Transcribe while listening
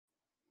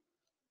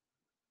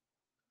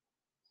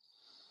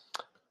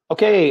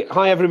Okay,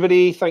 hi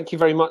everybody. Thank you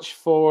very much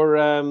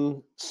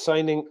for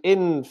signing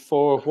in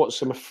for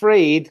what's, I'm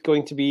afraid,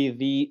 going to be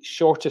the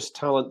shortest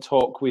talent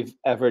talk we've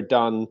ever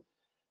done.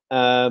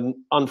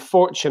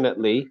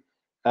 Unfortunately,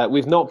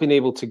 we've not been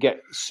able to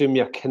get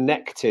Soumya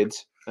connected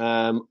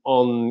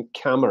on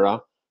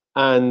camera.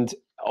 And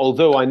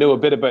although I know a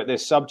bit about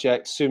this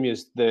subject,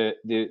 Soumya's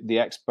the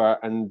expert,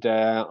 and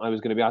I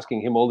was going to be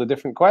asking him all the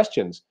different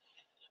questions.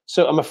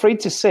 So I'm afraid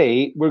to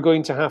say we're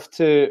going to have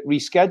to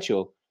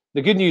reschedule.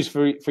 The good news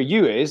for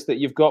you is that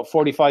you've got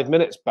 45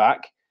 minutes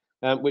back,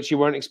 which you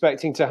weren't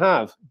expecting to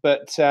have.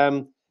 But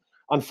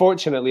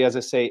unfortunately, as I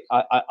say,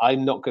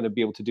 I'm not going to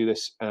be able to do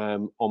this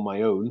on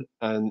my own.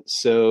 And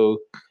so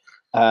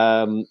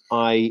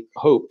I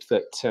hope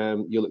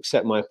that you'll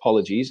accept my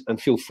apologies and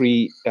feel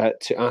free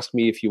to ask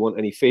me if you want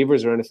any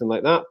favors or anything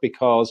like that,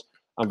 because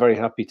I'm very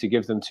happy to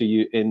give them to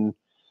you in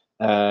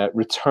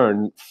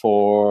return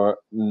for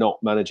not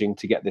managing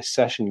to get this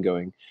session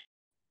going.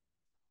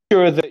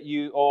 Sure that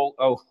you all,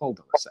 oh, hold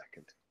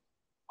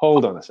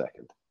on a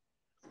second.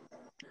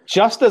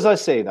 Just as I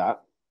say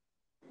that,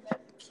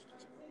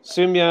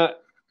 Soumya,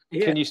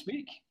 can you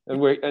speak?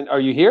 And are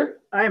you here?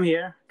 I am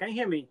here. Can you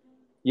hear me?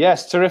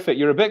 Yes, terrific.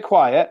 You're a bit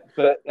quiet,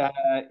 but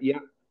yeah,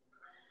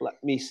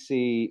 let me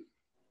see.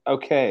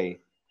 Okay.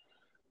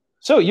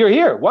 So you're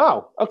here.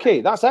 Wow.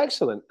 Okay, that's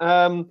excellent.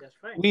 That's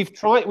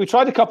right. We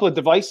tried a couple of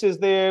devices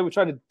there. We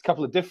tried a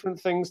couple of different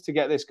things to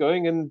get this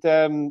going,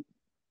 and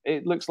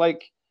it looks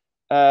like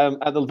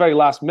at the very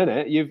last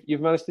minute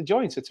you've managed to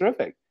join. So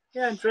terrific.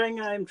 Yeah,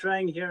 I'm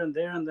trying here and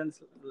there, and then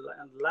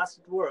last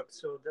it worked.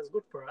 So that's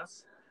good for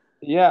us.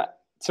 Yeah,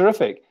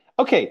 terrific.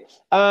 Okay,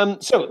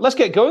 so let's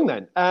get going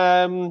then.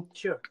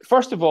 Sure.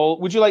 First of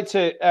all, would you like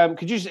to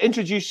could you just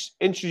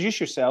introduce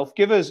yourself?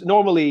 Give us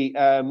normally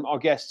our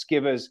guests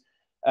give us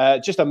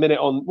just a minute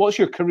on what's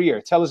your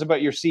career. Tell us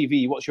about your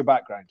CV. What's your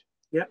background?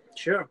 Yeah,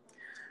 sure.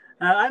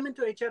 I'm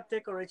into HR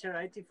tech or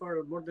HR IT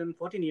for more than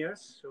 14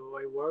 years. So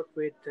I work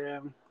with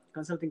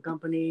consulting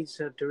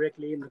companies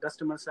directly in the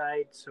customer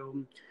side. So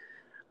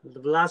the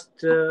last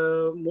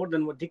more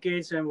than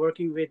decades, I'm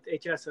working with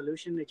HR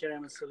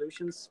HRMS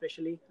solutions,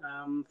 especially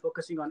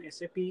focusing on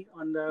SAP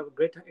on the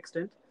great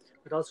extent,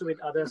 but also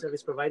with other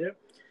service provider.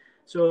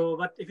 So,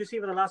 but if you see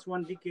for the last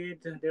 1 decade,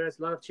 there is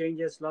a lot of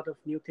changes, a lot of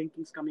new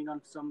thinkings coming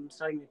on, some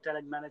starting with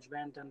talent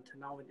management and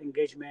now with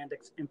engagement,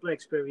 employee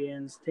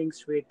experience,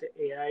 things with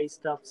AI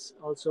stuffs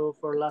also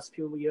for the last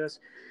few years.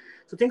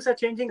 So things are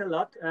changing a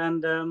lot,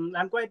 and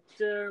I'm quite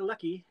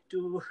lucky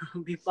to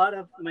be part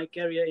of my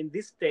career in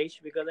this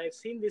stage because I've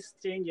seen these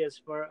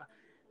changes for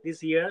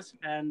these years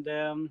and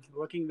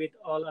working with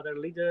all other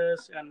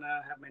leaders and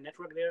have my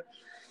network there.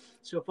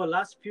 So for the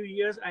last few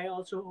years, I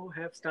also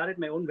have started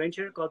my own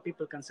venture called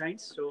People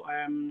Conscience. So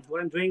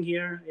what I'm doing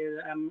here is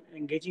I'm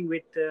engaging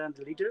with the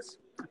leaders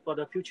for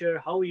the future,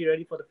 how we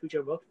ready for the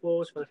future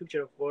workforce, for the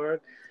future of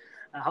work,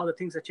 how the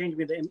things are changing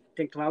with the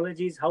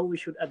technologies, how we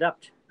should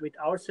adapt with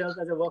ourselves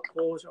as a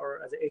workforce or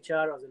as a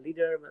HR, as a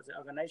leader, as an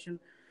organization.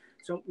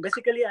 So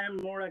basically, I'm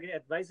more like an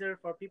advisor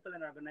for people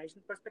and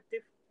organization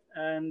perspective.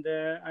 And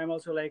I'm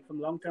also like from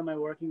long term,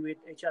 I'm working with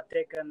HR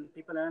tech and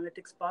people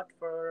analytics part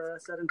for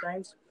certain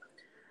times.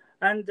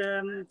 And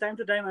time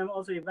to time, I'm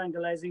also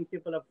evangelizing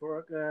people of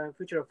work,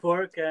 future of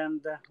work,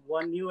 and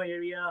one new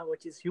area,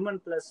 which is human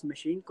plus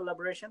machine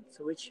collaboration.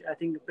 So which I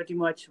think pretty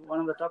much one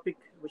of the topic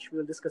which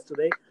we'll discuss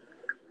today.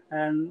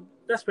 And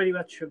that's pretty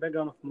much a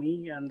background of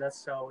me, and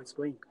that's how it's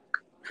going.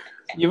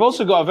 You've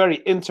also got a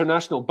very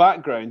international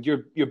background.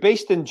 You're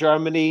based in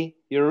Germany.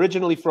 You're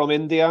originally from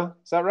India.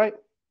 Is that right?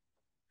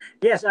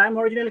 Yes, I'm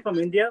originally from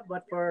India,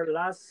 but for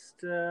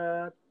last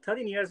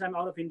 13 years, I'm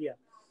out of India.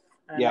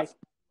 And yeah.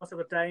 Most of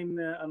the time,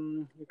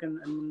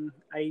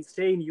 I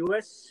stay in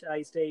US,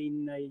 I stay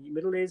in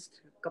Middle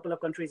East, a couple of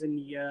countries in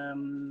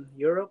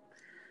Europe.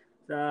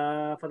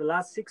 For the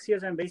last 6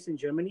 years, I'm based in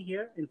Germany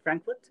here in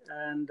Frankfurt,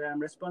 and I'm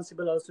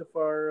responsible also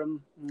for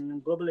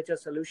global HR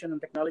solution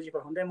and technology for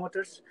Hyundai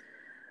Motors.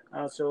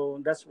 So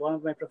that's one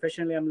of my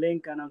professionally I'm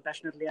linked, and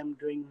passionately I'm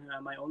doing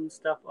my own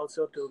stuff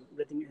also to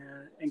getting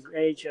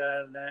engage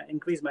and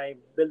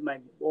build my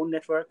own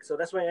network. So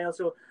that's why I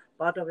also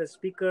part of a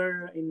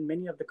speaker in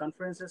many of the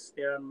conferences.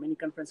 There are many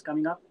conferences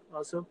coming up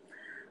also.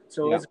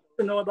 So it's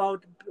good to know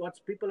about what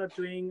people are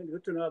doing,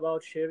 good to know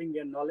about sharing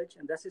their knowledge.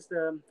 And that is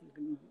the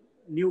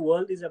new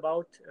world is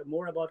about,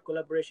 more about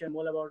collaboration,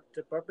 more about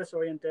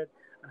purpose-oriented,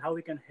 and how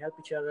we can help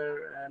each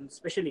other, and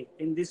especially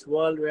in this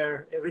world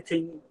where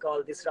everything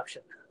called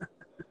disruption.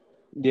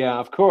 Yeah,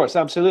 of course,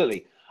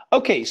 absolutely.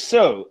 Okay,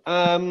 so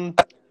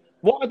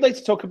what I'd like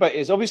to talk about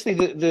is obviously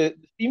the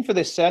theme for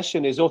this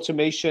session is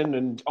automation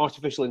and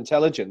artificial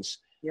intelligence.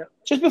 Yeah.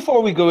 Just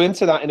before we go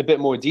into that in a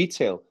bit more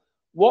detail,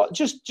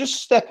 just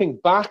stepping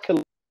back a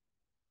little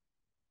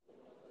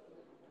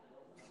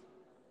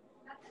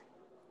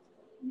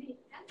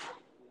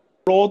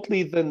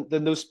broadly than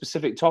those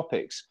specific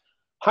topics,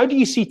 how do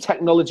you see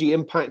technology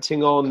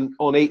impacting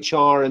on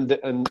HR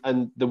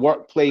and the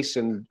workplace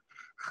and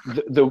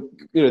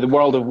the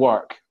world of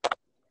work?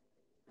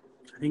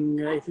 I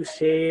think if you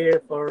say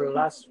for the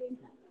last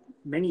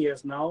many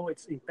years now,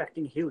 it's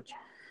impacting huge.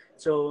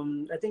 So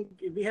I think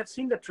we have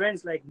seen the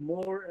trends like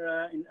more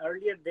in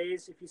earlier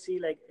days. If you see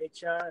like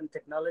HR and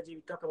technology,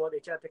 we talk about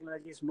HR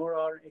technologies more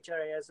on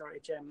HRIS or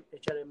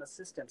HRMS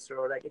systems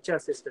or like HR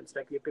systems.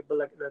 Like people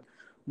like that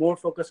more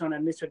focus on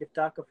administrative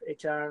talk of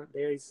HR.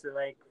 There is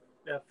like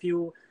a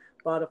few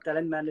part of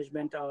talent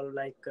management or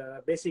like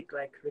basic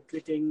like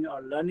recruiting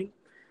or learning.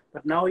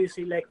 But now you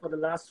see like for the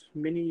last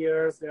many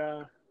years, there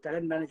are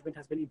talent management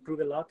has been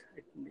improved a lot.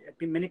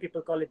 Many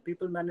people call it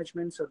people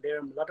management. So there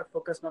are a lot of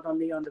focus not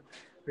only on the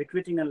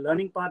recruiting and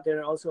learning part. There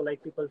are also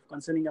like people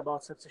concerning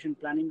about succession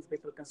planning,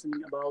 people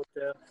concerning about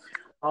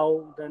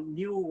how the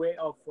new way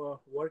of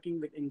working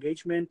with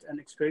engagement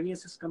and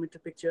experiences come into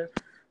picture.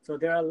 So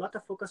there are a lot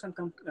of focus on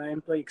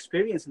employee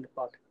experience in the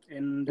part.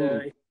 And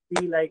if you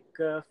see like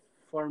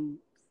for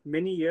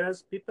many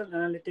years, people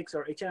analytics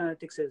or HR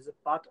analytics is a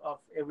part of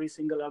every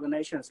single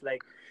organizations.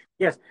 Like,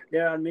 yes,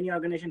 there are many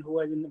organizations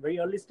who are in the very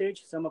early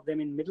stage, some of them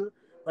in middle,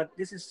 but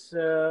this is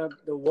the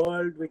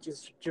world which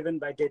is driven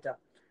by data.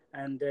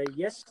 And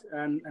yes,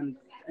 and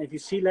if you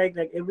see like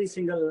every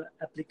single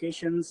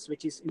applications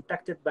which is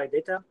impacted by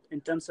data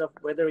in terms of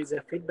whether it's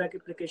a feedback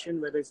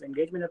application, whether it's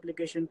engagement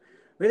application,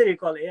 whether you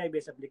call AI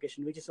based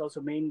application, which is also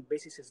main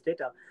basis is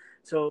data.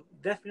 So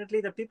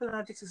definitely the people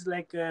analytics is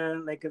like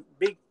a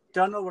big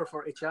turnover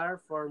for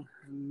HR for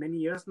many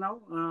years now,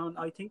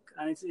 I think,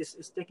 and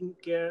it's taking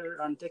care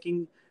and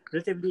taking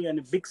relatively on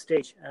a big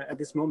stage at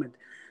this moment.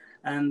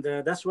 And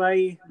that's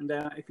why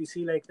if you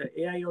see like the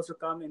AI also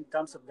come in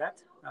terms of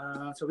that.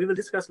 So we will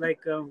discuss like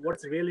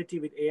what's the reality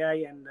with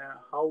AI and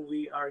how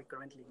we are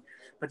currently.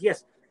 But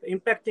yes,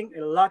 impacting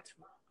a lot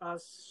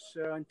us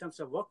in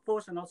terms of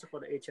workforce and also for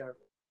the HR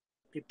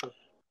people.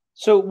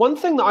 So one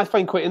thing that I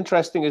find quite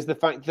interesting is the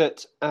fact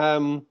that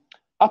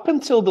up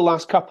until the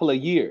last couple of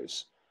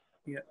years,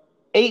 Yeah.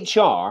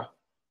 HR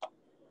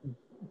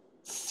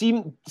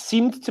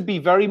seemed to be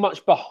very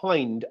much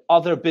behind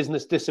other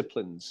business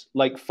disciplines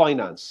like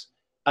finance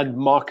and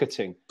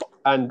marketing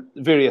and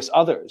various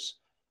others.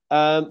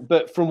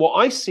 But from what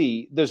I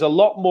see, there's a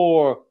lot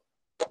more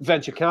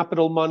venture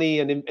capital money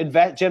and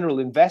general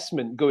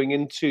investment going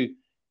into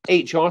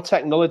HR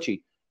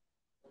technology.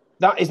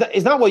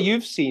 Is that what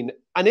you've seen?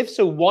 And if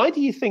so, why do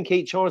you think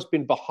HR has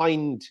been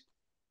behind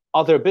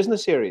other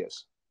business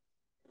areas?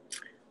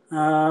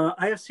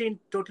 I have seen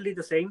totally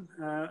the same,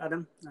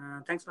 Adam.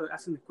 Thanks for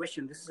asking the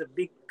question. This is a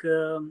big,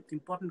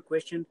 important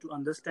question to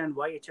understand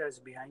why HR is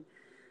behind.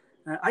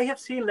 I have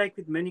seen like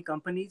with many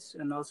companies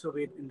and also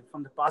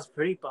from the past,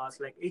 very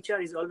past, like HR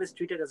is always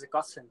treated as a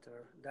cost center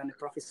than a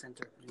profit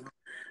center,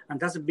 and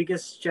that's the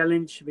biggest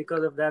challenge.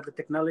 Because of that, the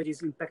technology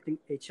is impacting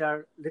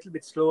HR a little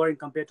bit slower in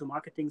compared to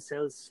marketing,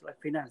 sales,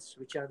 like finance,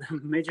 which are the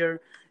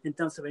major in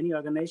terms of any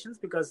organizations,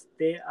 because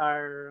they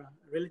are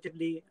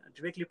relatively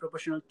directly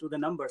proportional to the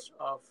numbers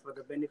of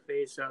the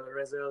benefits or the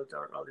result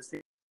or all these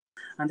things.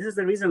 And this is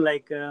the reason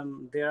like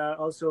there are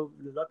also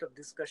a lot of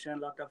discussion,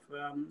 a lot of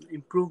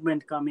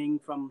improvement coming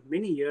from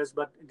many years,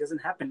 but it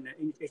doesn't happen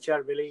in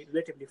HR really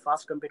relatively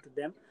fast compared to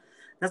them.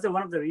 That's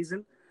one of the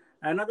reason.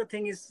 Another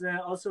thing is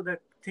also the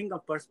thing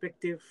of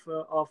perspective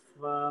of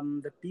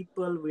the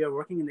people we are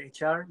working in the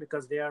HR,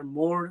 because they are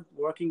more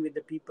working with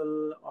the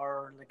people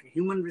or like a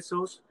human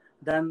resource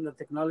than the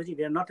technology.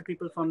 They are not the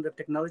people from the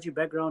technology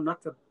background,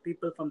 not the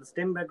people from the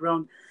STEM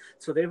background.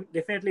 So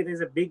definitely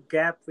there's a big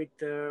gap with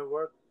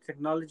work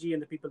technology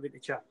and the people with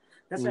HR.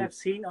 That's what I've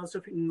seen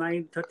also in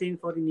my 13,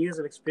 14 years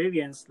of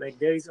experience. Like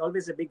there is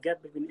always a big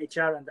gap between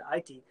HR and the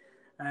IT,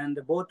 and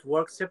both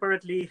work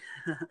separately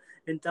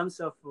in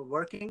terms of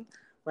working,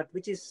 but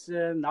which is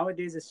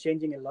nowadays is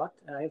changing a lot.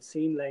 I have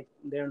seen like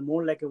they're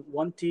more like a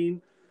one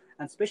team,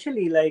 and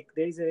especially like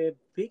there is a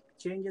big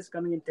changes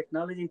coming in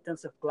technology in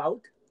terms of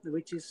cloud,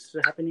 which is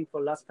happening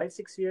for last 5,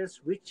 6 years,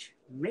 which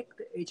make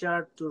the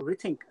HR to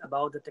rethink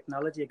about the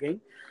technology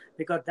again,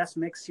 because that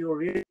makes you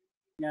really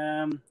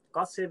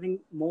cost saving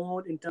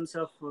mode in terms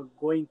of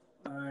going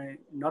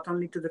not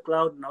only to the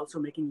cloud and also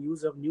making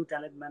use of new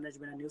talent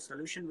management and new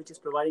solution, which is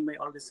providing by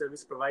all the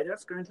service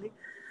providers currently.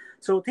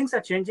 So things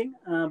are changing,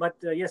 but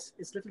yes,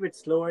 it's a little bit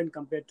slower in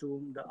compared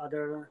to the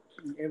other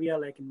area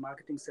like in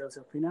marketing, sales,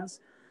 or finance.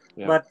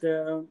 Yeah.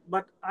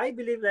 But I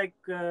believe like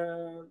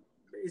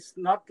it's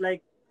not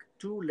like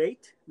too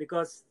late,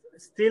 because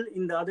still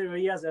in the other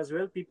areas as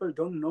well, people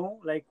don't know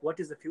like what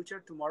is the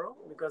future tomorrow,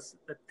 because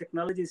the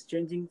technology is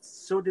changing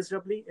so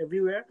disruptively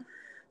everywhere.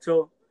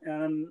 So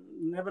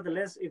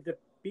nevertheless, if the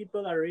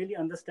people are really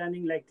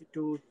understanding like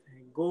to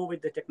go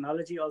with the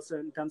technology also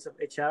in terms of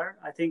HR,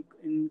 I think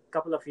in a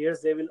couple of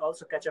years they will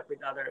also catch up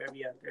with other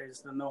areas. There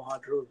is no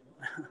hard rule.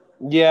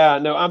 Yeah,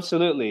 no,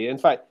 absolutely. In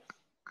fact,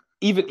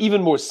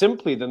 even more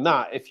simply than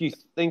that, if you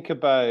think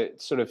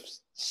about sort of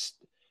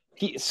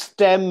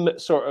STEM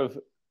sort of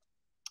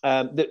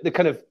the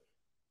kind of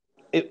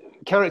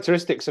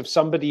characteristics of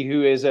somebody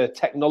who is a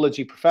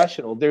technology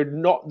professional, they're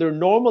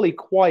normally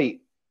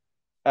quite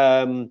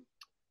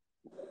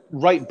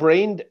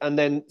right-brained, and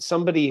then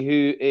somebody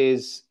who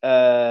is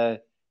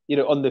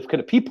on the kind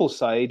of people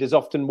side is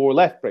often more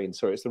left brain.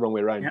 Sorry, it's the wrong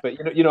way around, Yeah.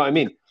 but you know what I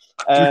mean.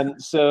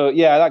 So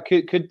yeah, that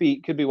could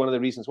be one of the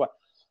reasons why.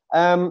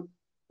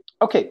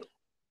 Okay,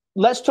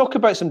 let's talk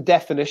about some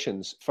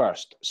definitions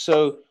first.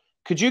 So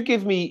could you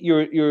give me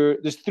your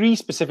there's three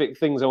specific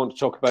things I want to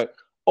talk about: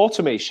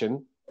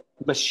 automation,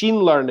 machine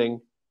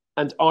learning,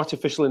 and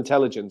artificial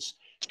intelligence.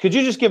 Could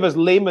you just give us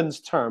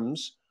layman's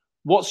terms?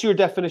 What's your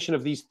definition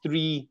of these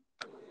three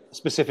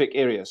specific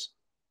areas?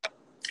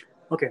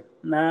 Okay,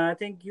 I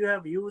think you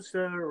have used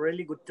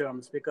really good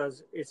terms,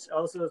 because it's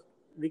also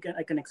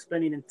I can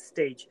explain it in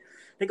stage.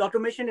 Like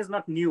automation is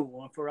not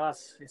new for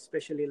us,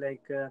 especially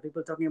like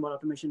people talking about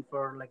automation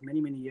for like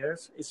many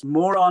years. It's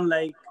more on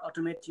like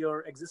automate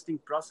your existing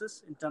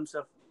process in terms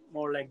of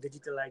more like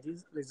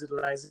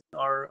digitalizing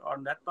or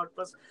on that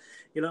purpose,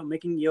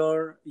 making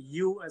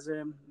you as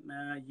a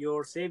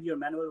save your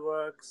manual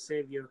work,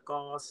 save your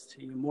cost,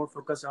 you more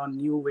focus on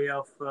new way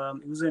of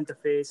user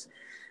interface,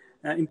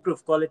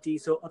 improve quality.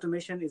 So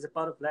automation is a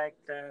part of that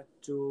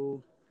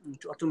to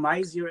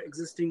automate your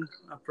existing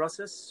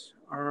process,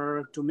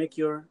 or to make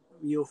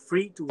you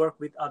free to work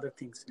with other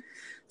things.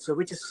 So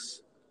which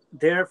is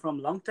there from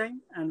long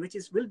time, and which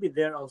will be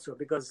there also,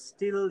 because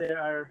still there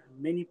are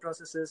many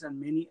processes and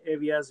many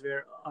areas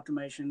where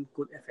automation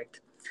could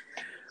affect.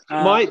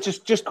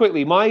 Just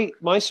quickly,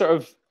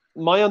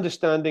 my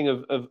understanding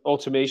of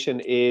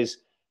automation is,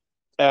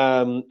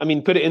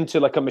 put it into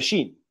like a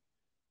machine.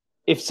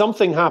 If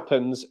something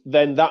happens,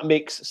 then that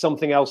makes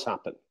something else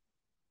happen.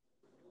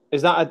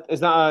 Is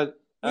that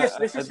yes,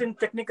 this is in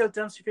technical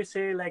terms if you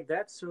say like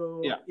that.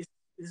 So yeah.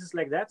 This is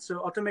like that. So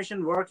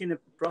automation work in a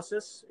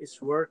process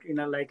is work in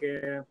like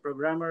a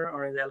programmer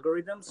or an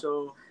algorithm.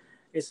 So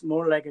it's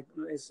more like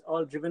it's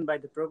all driven by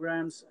the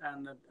programs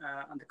and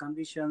the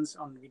conditions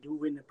on we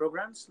do in the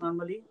programs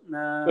normally.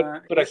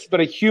 But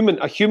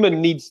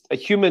a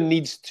human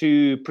needs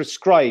to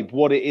prescribe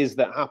what it is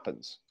that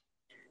happens.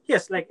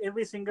 Yes, like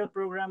every single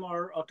program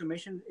or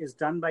automation is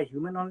done by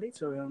human only.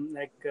 So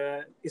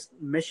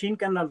machine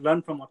cannot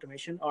learn from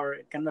automation, or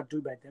it cannot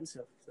do by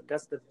themselves. So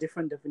that's the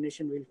different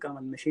definition will come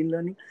on machine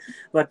learning.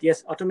 But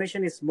yes,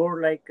 automation is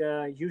more like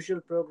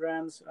usual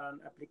programs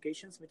and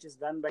applications which is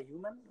done by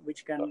human,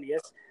 which can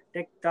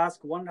take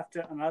task one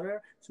after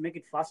another to make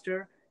it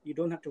faster. You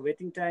don't have to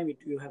waiting time.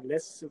 You have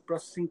less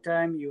processing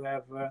time. You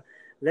have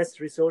less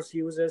resource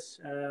uses,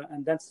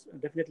 and that's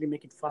definitely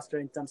make it faster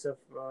in terms of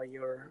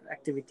your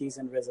activities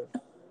and result.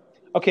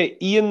 Okay,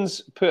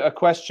 Ian's put a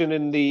question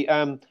in the.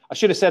 I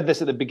should have said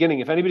this at the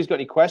beginning. If anybody's got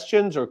any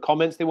questions or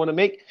comments they want to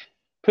make,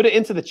 put it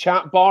into the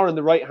chat bar on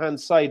the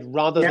right-hand side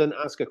rather than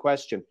ask a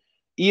question.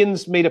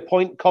 Ian's made a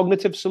point: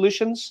 cognitive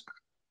solutions.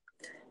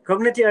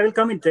 Cognitive, I will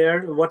come in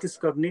there. What is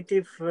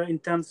cognitive in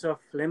terms of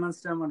layman's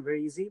term and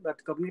very easy,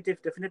 but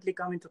cognitive definitely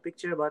come into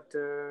picture, but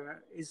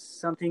is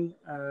something,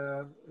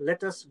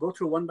 let us go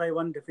through one by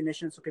one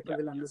definition so people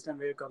will understand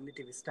where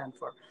cognitive stand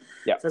for.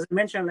 Yeah. So as I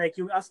mentioned, like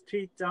you asked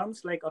three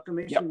terms like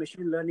automation,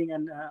 machine learning,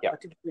 and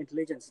artificial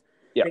intelligence.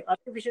 Yeah. Like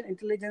artificial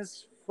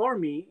intelligence for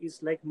me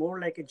is like more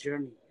like a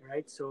journey,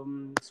 right? So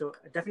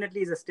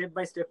definitely is a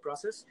step-by-step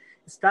process.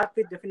 Start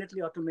with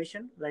definitely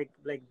automation, like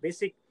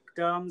basic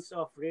terms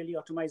of really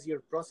optimize your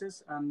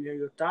process and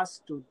your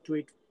task to do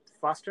it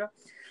faster.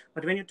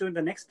 But when you do it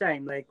the next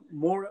time, like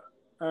more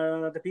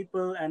the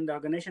people and the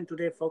organization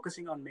today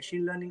focusing on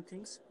machine learning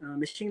things.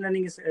 Machine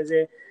learning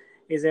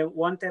is a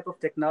one type of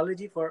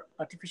technology for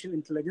artificial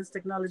intelligence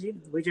technology,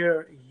 which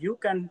you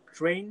can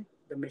train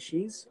the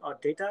machines or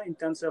data in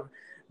terms of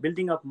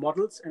building up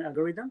models and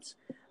algorithms.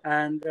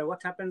 And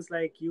what happens,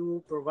 like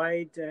you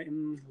provide a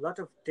lot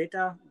of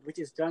data which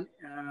is done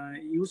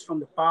used from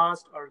the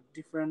past or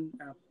different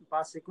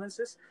past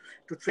sequences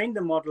to train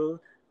the model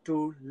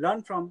to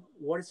learn from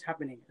what is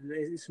happening.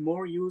 It's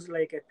more used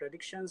like a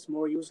predictions,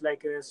 more used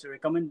like a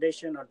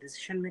recommendation or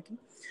decision making.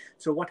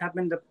 So what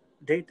happened,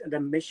 the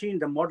machine,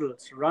 the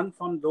models run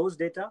from those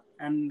data,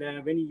 and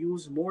when you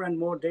use more and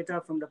more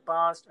data from the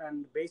past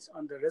and based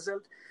on the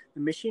result, the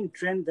machine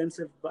train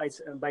themselves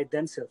by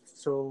themselves.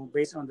 So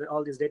based on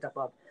all this data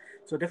part.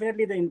 So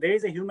definitely there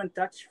is a human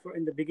touch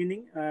in the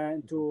beginning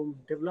to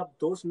develop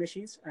those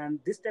machines, and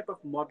this type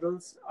of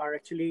models are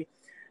actually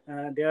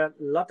there are a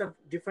lot of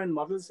different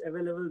models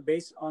available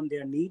based on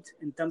their needs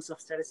in terms of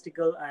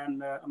statistical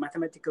and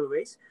mathematical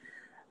ways.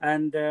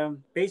 And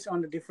based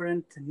on the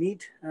different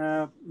need,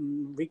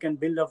 we can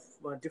build up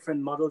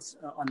different models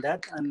on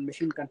that, and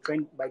machine can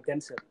train by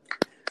themselves.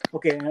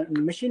 Okay,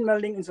 machine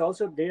learning is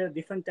also there are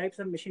different types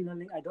of machine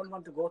learning. I don't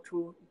want to go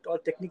through all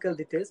technical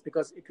details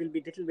because it will be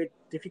a little bit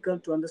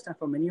difficult to understand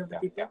for many of the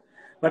people.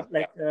 But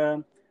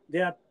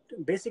there are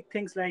basic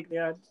things like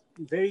there are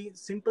very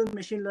simple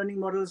machine learning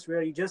models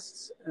where you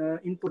just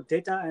input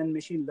data and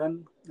machine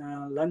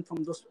learn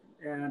from those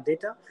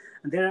data.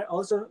 And there are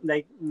also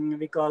like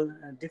we call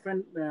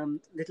different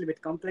little bit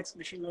complex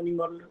machine learning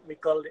model. They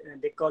call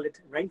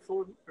it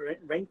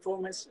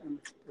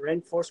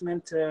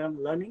reinforcement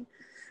learning,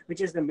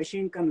 which is the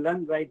machine can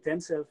learn by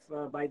themselves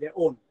by their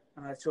own.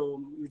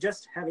 So you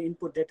just have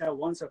input data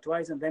once or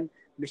twice, and then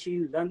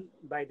machine learn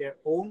by their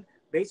own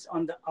based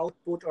on the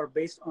output or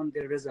based on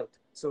the result.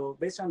 So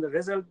based on the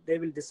result, they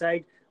will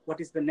decide what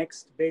is the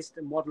next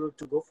best model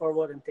to go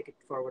forward and take it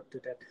forward to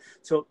that.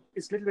 So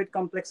it's a little bit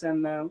complex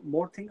and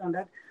more thing on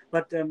that.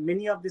 But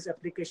many of these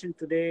applications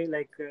today,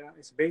 like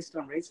is based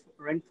on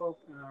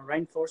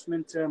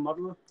reinforcement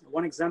model.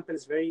 One example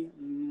is very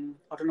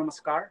autonomous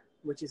car,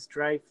 which is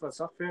drive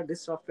software.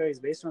 This software is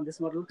based on this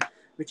model,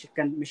 which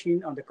can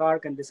machine on the car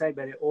can decide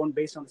by their own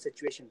based on the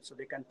situation, so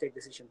they can take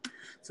decision.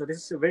 So this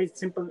is a very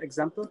simple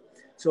example.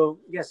 So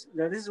yes,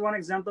 this is one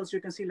example. So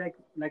you can see like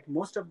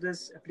most of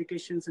these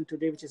applications and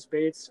today, which is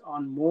based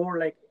on more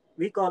like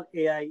we call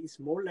AI, is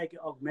more like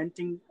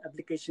augmenting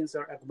applications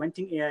or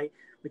augmenting AI,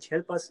 which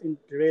help us in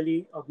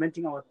really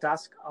augmenting our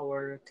task,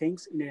 our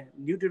things in a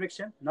new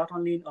direction, not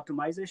only in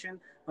optimization,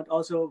 but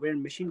also where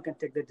machine can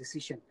take the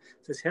decision.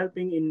 So it's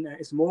helping in,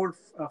 it's more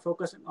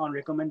focused on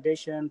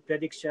recommendation,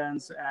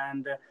 predictions,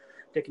 and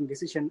taking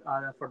decision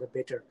for the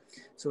better.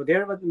 So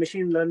there what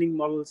machine learning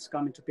models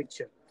come into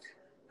picture.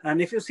 And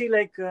if you see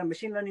like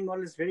machine learning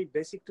model is very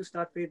basic to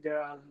start with,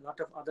 there are a lot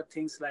of other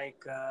things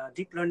like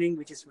deep learning,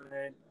 which is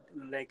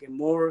like a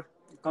more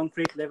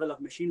concrete level of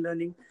machine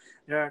learning.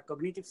 There are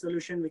cognitive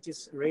solution, which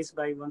is raised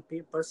by one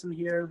person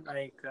here,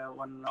 like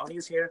one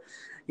audience here.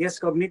 Yes,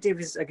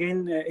 cognitive is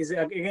again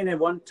a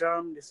one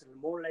term. This is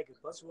more like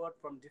a buzzword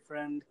from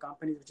different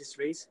companies, which is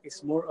raised.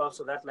 It's more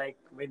also that like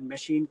when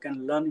machine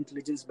can learn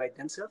intelligence by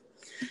themselves.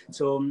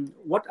 So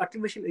what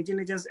artificial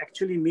intelligence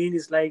actually mean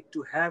is like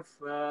to have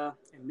a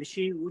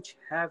machine which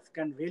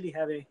can really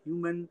have a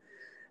human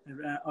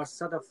or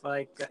sort of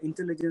like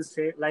intelligence,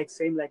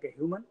 same like a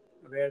human,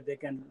 where they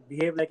can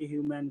behave like a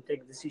human,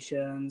 take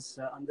decisions,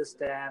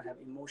 understand, have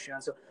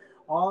emotions. So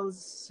all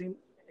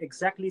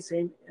exactly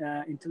same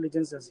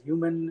intelligence as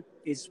human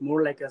is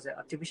more like as an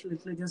artificial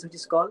intelligence, which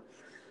is called.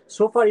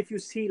 So far, if you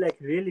see like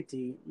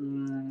reality,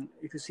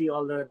 if you see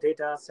all the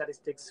data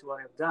statistics what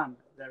I've done,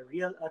 the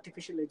real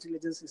artificial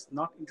intelligence is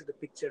not into the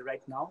picture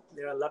right now.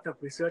 There are a lot of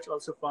research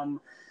also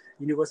from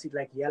university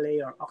like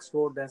Yale or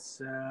Oxford. That's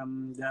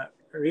the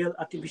real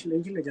artificial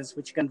intelligence,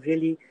 which can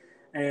really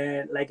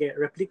like a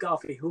replica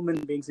of a human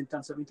beings in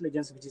terms of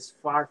intelligence, which is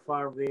far,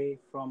 far away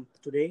from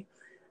today.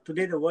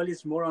 Today, the world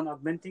is more on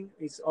augmenting.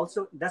 It's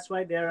also, that's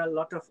why there are a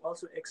lot of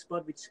also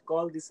experts which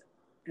call this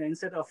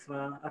instead of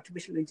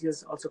artificial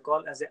intelligence also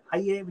called as a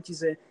IA, which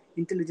is a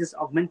intelligence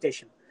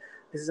augmentation.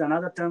 This is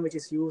another term which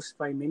is used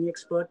by many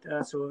experts.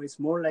 So it's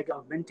more like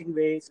augmenting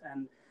ways.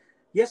 And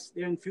yes,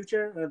 there in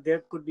future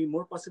there could be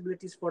more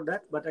possibilities for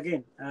that. But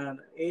again,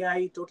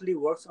 AI totally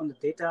works on the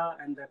data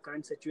and the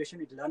current situation.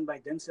 It learned by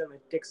themselves.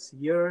 It takes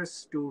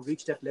years to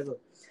reach that level.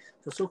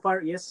 So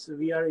far, yes,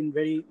 we are in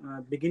very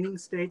beginning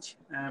stage,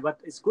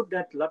 but it's good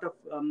that a lot of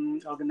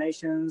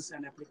organizations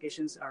and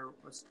applications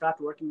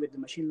start working with the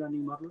machine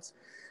learning models.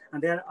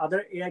 And there are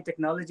other AI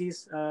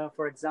technologies,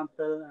 for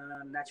example,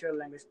 natural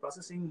language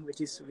processing,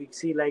 which is we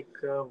see like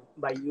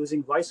by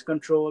using voice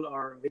control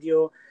or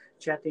video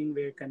chatting,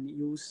 where you can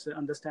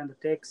understand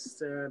the text.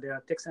 There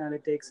are text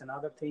analytics and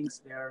other things.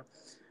 There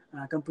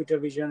are computer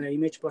vision,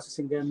 image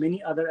processing. There are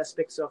many other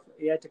aspects of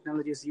AI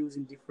technologies used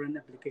in different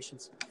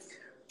applications.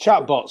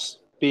 Chatbots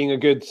being a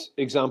good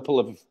example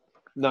of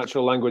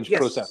natural language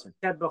processing.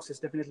 Chatbots is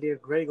definitely a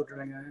very good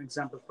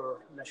example for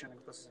natural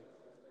language processing.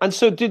 And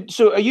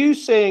so are you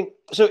saying,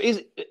 so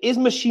is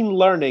machine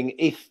learning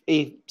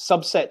a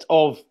subset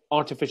of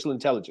artificial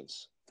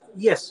intelligence?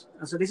 Yes.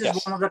 So this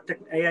is one of the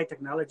AI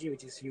technology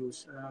which is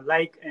used,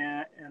 like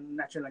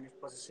natural language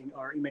processing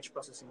or image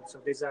processing. So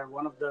these are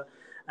one of the,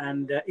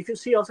 and if you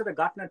see also the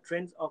Gartner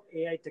trends of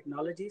AI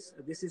technologies,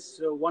 this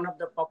is one of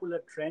the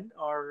popular trend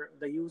or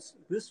the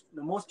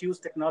most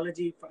used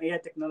technology for AI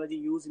technology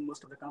used in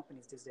most of the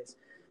companies these days,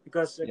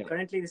 because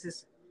currently this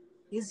is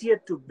easier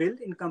to build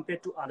in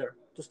compared to other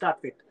to start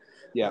with.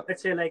 Yeah.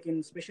 Let's say like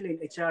especially in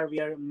HR, we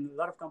are a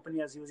lot of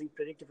companies using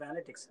predictive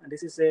analytics, and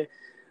this is the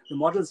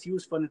models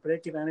used for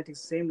predictive analytics,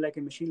 same like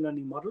a machine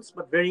learning models,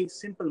 but very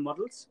simple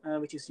models,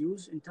 which is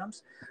used in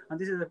terms. And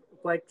this is a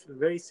quite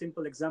very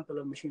simple example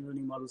of machine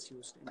learning models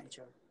used in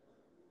HR.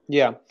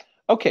 Yeah.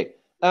 Okay.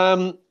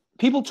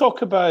 People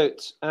talk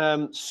about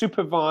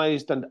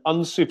supervised and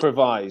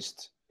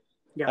unsupervised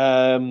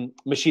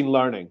machine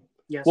learning.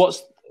 Yes.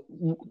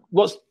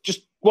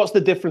 What's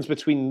the difference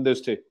between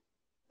those two?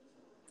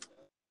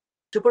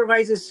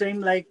 Supervised is same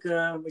like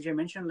which I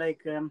mentioned,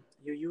 like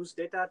you use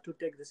data to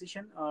take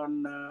decision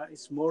on.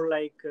 It's more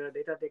like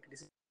data take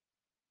decision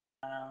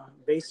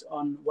based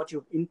on what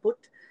you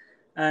input,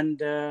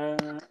 and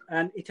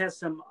it has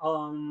some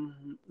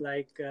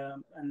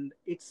and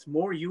it's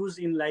more used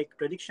in like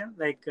prediction,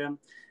 like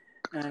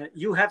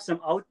you have some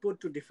output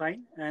to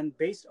define, and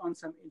based on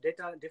some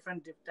data,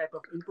 different type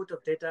of input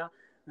of data,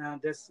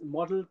 this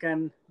model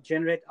can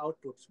generate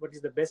outputs. What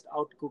is the best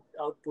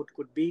output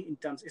could be in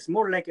terms? It's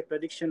more like a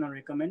prediction or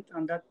recommend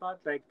on that part,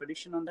 like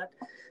prediction on that.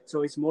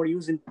 So it's more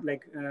used in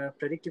like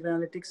predictive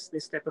analytics,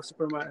 this type of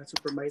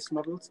supervised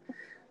models.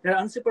 There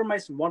are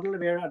unsupervised model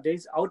where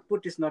this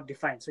output is not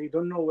defined, so you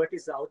don't know what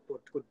is the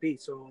output could be.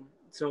 So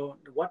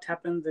what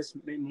happens is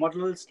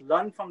models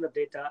learn from the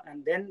data,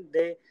 and then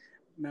they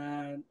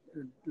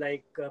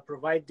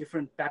provide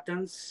different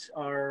patterns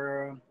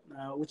or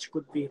which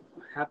could be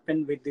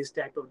happen with this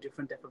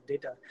different type of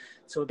data.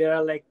 So there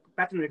are like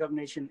pattern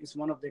recognition is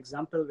one of the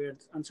example where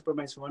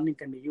unsupervised learning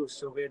can be used.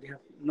 So where they have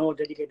no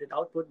dedicated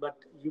output, but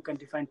you can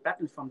define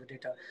patterns from the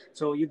data.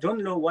 So you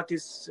don't know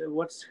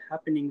what's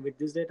happening with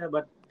this data,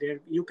 but there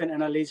you can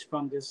analyze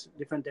from this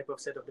different type of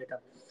set of data.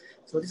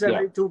 So these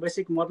are two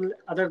basic model,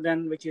 other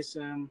than which is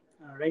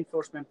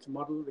reinforcement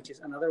model, which is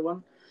another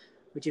one,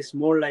 which is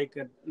more like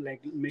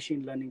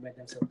machine learning by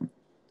themselves.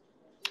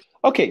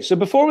 Okay, so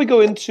before we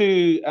go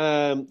into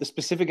the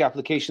specific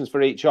applications for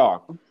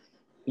HR,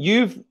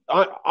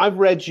 I've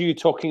read you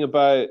talking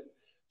about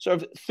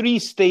sort of 3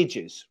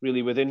 stages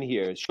really within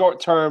here: short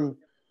term,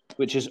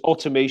 which is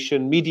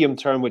automation; medium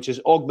term, which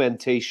is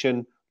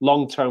augmentation;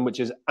 long term, which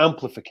is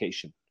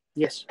amplification.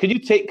 Yes. Could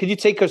you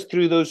take us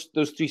through those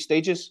 3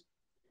 stages?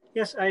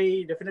 Yes,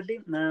 I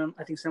definitely.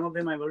 I think some of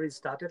them I've already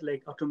started,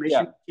 like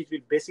automation, which is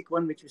the basic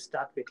one, which we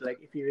start with. Like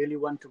if you really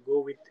want to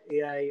go with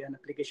AI and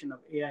application of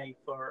AI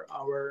for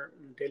our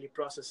daily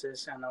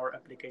processes and our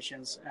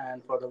applications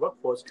and for the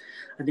workforce,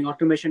 I think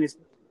automation is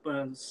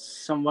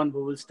someone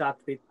who will start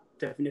with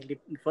definitely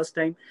first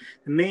time.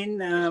 The main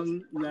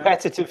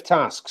repetitive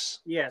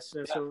tasks. Yes.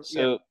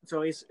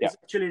 So it's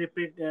actually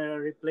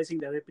replacing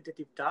the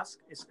repetitive task.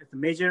 It's the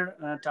major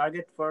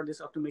target for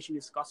this automation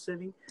is cost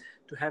saving,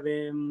 to have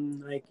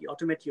like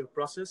automate your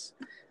process.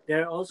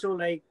 There are also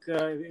like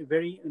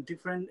very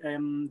different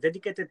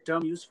dedicated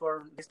term used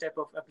for this type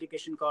of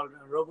application called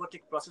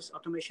robotic process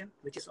automation,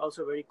 which is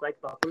also very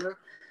quite popular.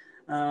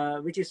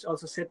 Which is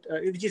also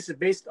which is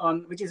based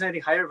on, which is a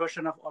higher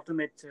version of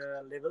automate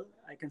level,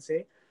 I can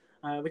say.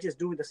 Which is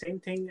doing the same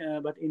thing,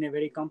 but in a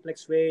very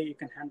complex way. You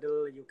can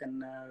handle, you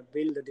can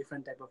build a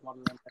different type of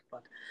model on that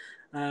part.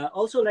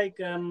 Also, like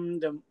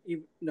the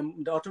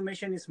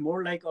automation is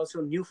more like also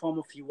new form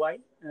of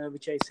UI,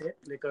 which I said,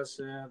 because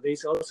there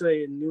is also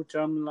a new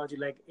terminology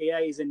like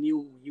AI is a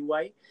new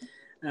UI,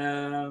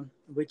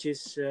 which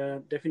is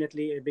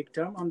definitely a big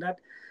term on that.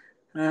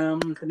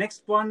 The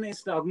next one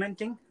is the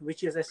augmenting,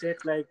 which, as I said,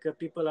 like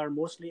people are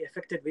mostly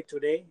affected with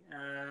today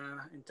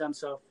in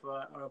terms of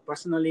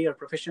personally or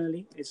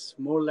professionally. It's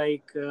more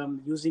like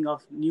using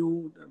of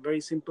new, very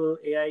simple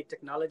AI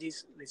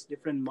technologies. It's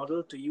different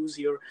model to use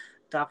your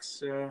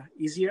tasks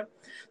easier.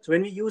 So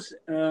when we use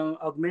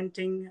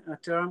augmenting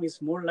term, is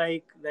more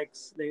like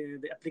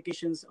the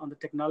applications on the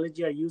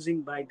technology are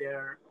using by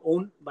the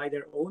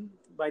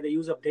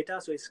use of data.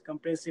 So it's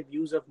comprehensive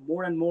use of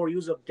more and more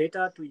use of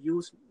data to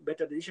use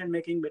better decision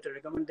making, better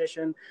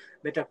recommendation,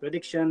 better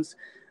predictions,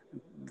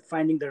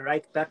 finding the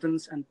right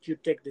patterns, and to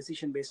take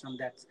decision based on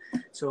that.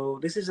 So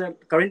this is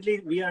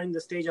currently we are in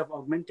the stage of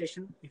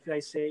augmentation, if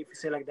you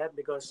say like that,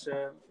 because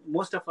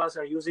most of us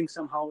are using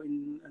somehow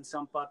in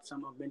some part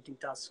some augmenting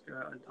task,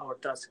 our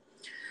task.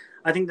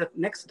 I think the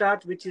next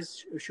start, which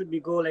is should be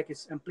go like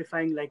is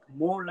amplifying, like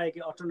more like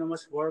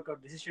autonomous work or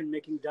decision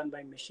making done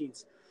by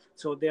machines.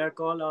 So they are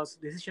called as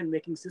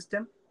decision-making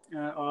system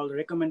or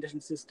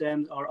recommendation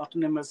systems or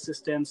autonomous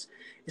systems.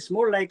 It's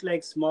more like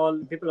small.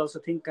 People also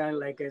think kind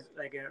of like a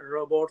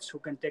robots who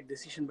can take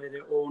decision by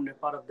their own, a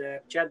part of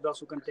the chatbots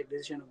who can take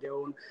decision of their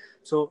own.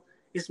 So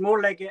it's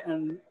more like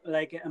an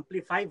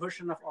amplified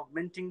version of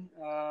augmenting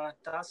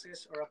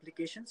tasks or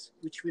applications,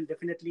 which will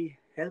definitely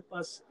help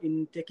us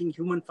in taking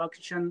human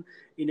function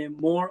in a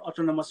more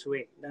autonomous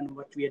way than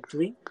what we are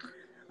doing.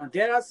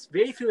 There are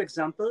very few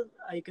examples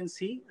I can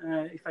see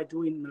if I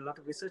do in a lot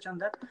of research on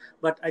that,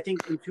 but I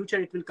think in future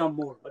it will come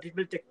more, but it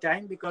will take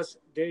time because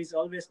there is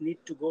always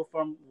need to go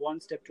from one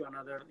step to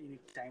another. You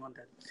need time on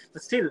that.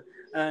 But still,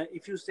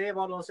 if you say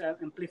about also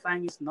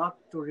amplifying is not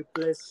to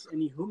replace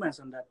any humans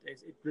on that.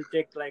 It will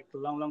take like a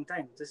long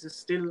time. This is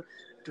still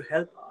to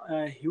help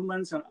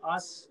humans and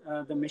us,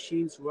 the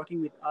machines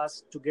working with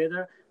us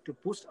together to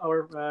boost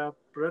our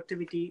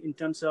productivity in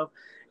terms of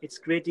it's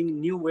creating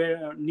new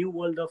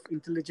world of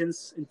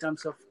intelligence in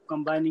terms of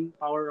combining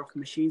power of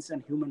machines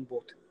and human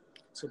both.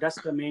 So that's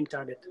the main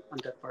target on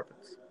that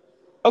purpose.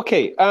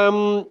 Okay,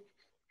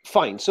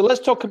 fine. So let's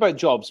talk about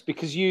jobs,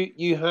 because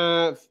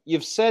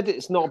you've said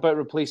it's not about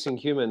replacing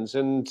humans,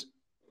 and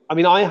I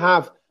mean I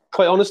have,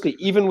 quite honestly,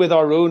 even with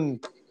our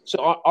own,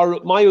 so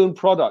my own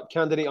product,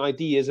 Candidate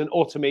ID, is an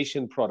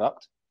automation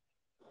product.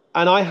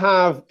 And I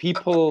have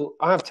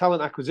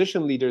talent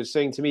acquisition leaders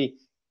saying to me,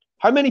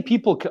 how many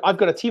people, I've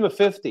got a team of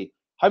 50,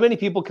 how many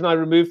people can I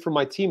remove from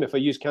my team if I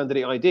use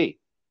Candidate ID?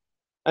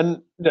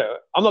 And no,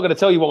 I'm not going to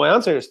tell you what my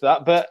answer is to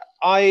that, but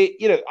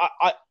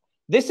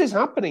this is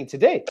happening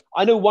today.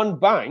 I know one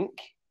bank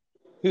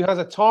who has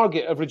a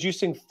target of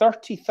reducing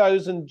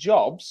 30,000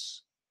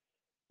 jobs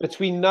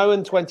between now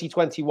and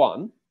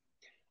 2021.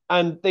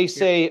 And they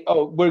say,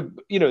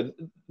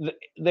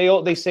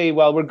 they say,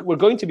 well, we're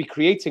going to be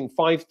creating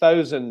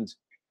 5,000,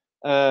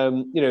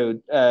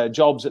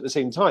 jobs at the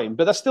same time,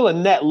 but that's still a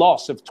net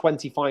loss of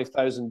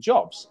 25,000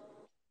 jobs.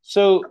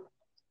 So,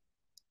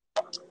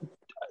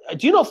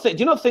 do you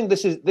not think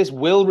this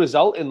will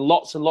result in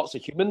lots and lots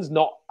of humans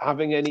not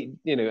having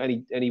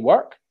any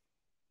work?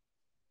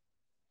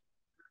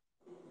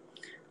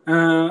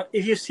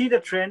 If you see the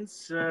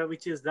trends,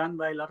 which is done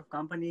by a lot of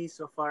companies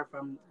so far,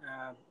 from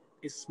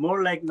it's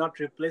more like not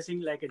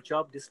replacing, like a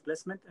job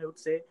displacement, I would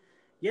say.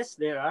 Yes,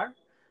 there are,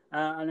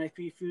 and if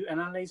you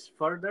analyze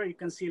further, you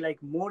can see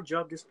like more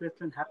job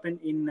displacement happen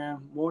in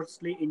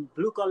mostly in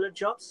blue collar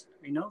jobs.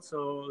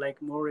 So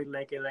like more we're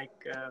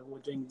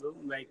doing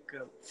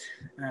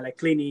like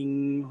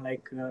cleaning,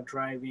 like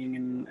driving,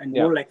 and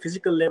Yeah. more like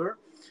physical labor.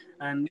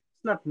 And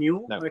it's not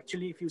new No.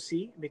 actually, if you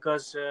see,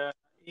 because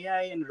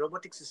AI and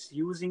robotics is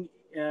using.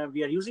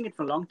 We are using it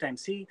for a long time.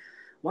 See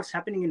what's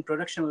happening in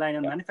production line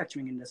and Yeah.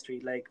 manufacturing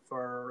industry, like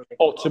for like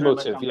automobile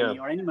Automotive. Yeah. company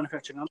or any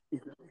manufacturing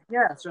company.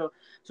 Yeah, so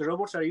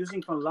robots are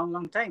using for a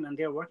long time, and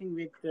they are working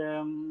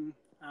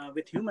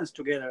with humans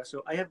together.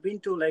 So I have been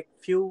to like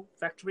few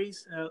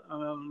factories a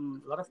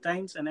lot of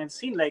times, and I've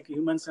seen like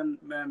humans and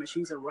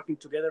machines are working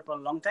together for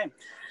a long time.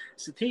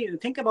 So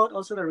think about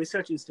also the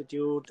research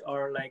institute,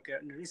 or like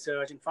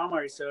research in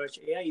pharma research.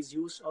 AI is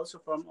used also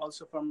from a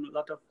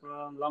lot of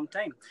long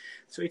time.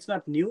 So it's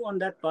not new on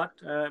that part,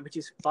 which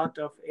is part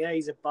of AI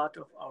is a part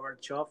of our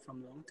job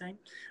from long time.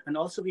 And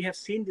also we have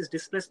seen this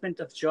displacement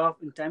of job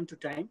in time to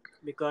time,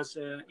 because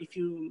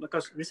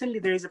because recently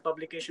there is a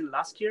publication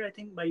last year, I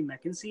think, by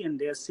McKinsey, and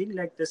they are seeing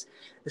like this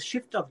the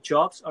shift of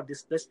jobs or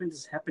displacement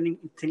is happening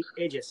in three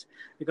ages.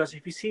 Because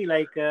if you see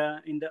like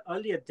in the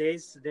earlier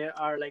days, there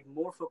are like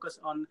more focus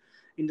on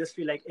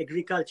industry like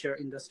agriculture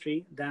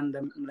industry than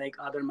the like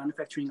other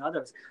manufacturing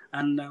others,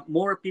 and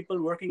more people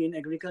working in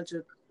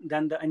agriculture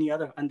than any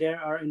other. And there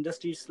are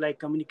industries like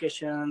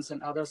communications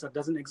and others that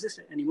doesn't exist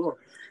anymore.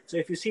 So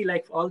if you see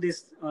like all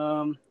this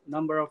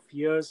number of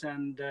years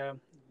and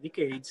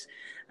decades,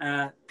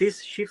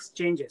 this shifts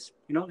changes.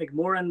 Like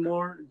more and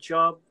more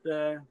job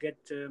get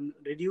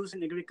reduced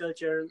in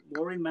agriculture,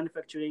 more in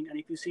manufacturing. And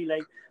if you see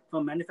like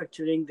from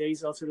manufacturing, there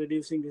is also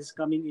reducing. This is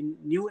coming in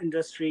new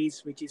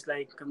industries, which is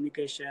like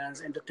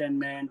communications,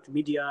 entertainment,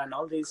 media, and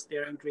all these.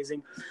 They're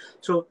increasing.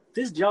 So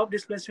this job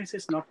displacement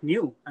is not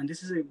new, and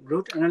this is a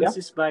good Yeah.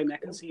 analysis by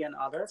McKinsey and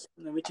others,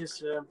 which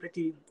is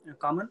pretty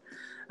common.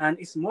 And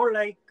it's more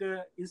like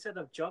instead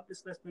of job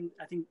displacement,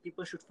 I think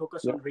people should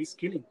focus Yeah. on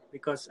reskilling,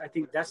 because I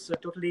think that's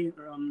totally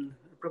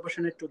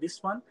proportionate to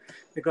this one,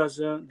 because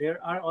there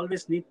are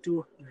always need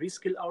to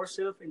reskill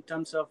ourselves in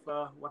terms of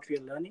what we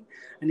are learning,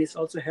 and it's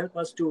also help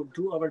us to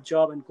do our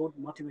job and go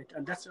motivate.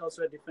 And that's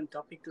also a different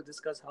topic to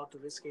discuss, how to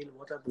reskill,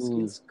 what are the Mm.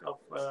 skills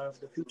of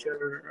the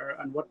future,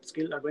 and what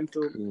skills are going to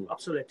Mm.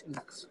 obsolete in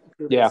a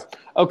few Yeah. days.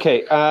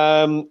 Okay.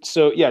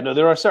 So yeah, no,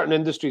 there are certain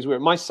industries where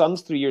my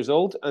son's 3 years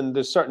old, and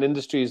there's certain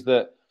industries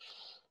that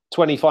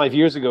 25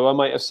 years ago I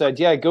might have said,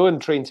 yeah, go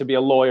and train to be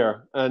a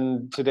lawyer.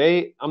 And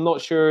today I'm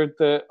not sure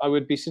that I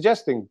would be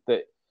suggesting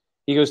that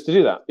he goes to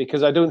do that,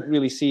 because I don't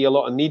really see a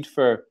lot of need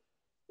for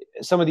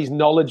some of these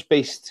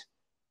knowledge-based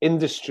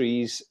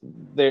industries.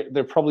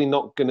 They're probably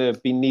not going to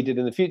be needed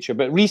in the future.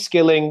 But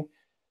reskilling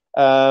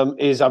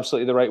is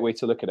absolutely the right way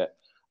to look at it.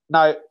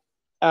 Now,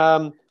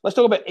 let's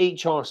talk about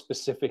HR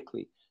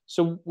specifically.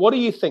 So, what do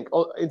you think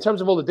in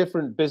terms of all the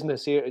different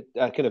business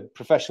kind of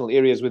professional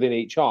areas within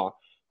HR?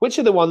 Which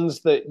are the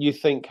ones that you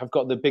think have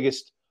got the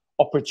biggest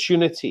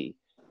opportunity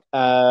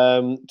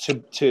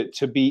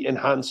to be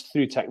enhanced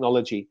through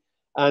technology?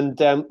 And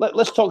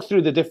let's talk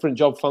through the different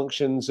job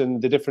functions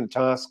and the different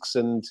tasks.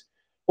 And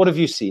what have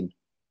you seen?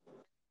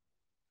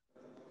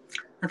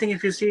 I think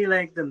if you see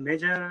like the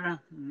major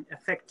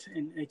effect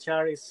in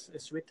HR is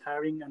with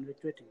hiring and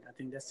recruiting. I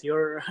think that's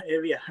your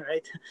area,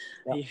 right?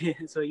 Yeah.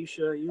 So you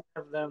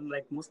have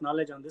like most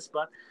knowledge on this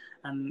part.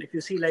 And if you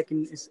see like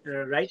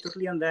right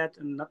totally on that,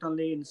 and not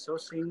only in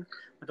sourcing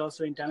but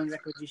also in talent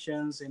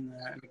acquisitions, in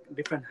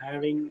different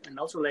hiring. And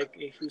also like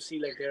if you see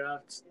like there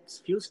are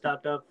few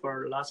startups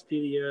for last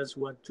few years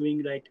who are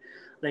doing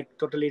like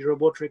totally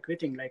robot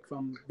recruiting, like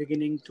from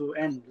beginning to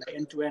end, like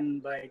end to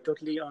end, by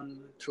totally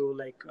on through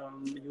like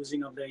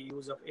using of the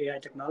use of AI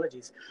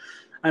technologies.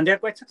 And they're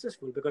quite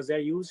successful because they're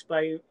used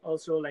by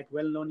also like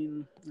well-known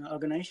in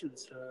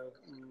organizations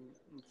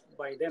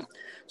by them.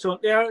 So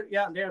there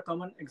are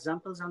common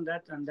examples on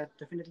that, and that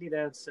definitely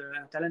there's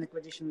talent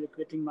acquisition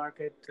recruiting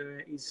market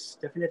is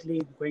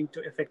definitely going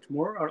to affect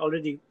more, or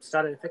already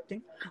started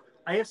affecting.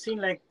 I have seen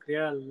like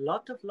there are a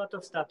lot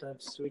of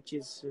startups which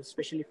is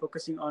especially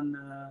focusing on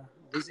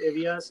these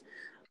areas,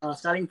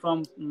 starting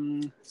from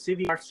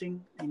CV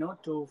parsing,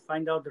 to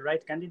find out the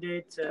right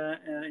candidate,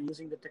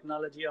 using the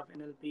technology of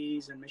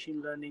NLPs and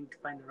machine learning to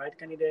find the right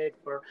candidate.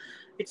 For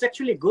it's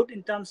actually good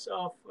in terms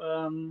of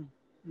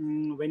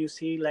when you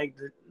see like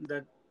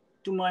the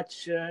too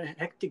much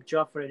hectic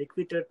job for a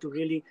recruiter to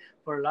really,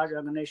 for a large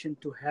organization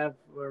to have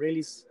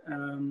really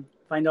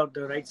find out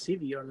the right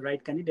CV or the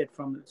right candidate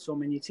from so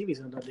many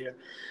CVs out there.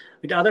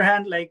 On the other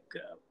hand, like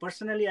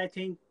personally, I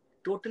think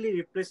totally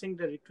replacing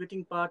the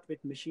recruiting part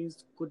with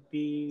machines could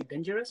be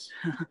dangerous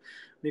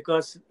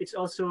because it's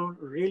also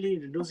really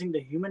reducing the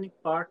human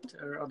part,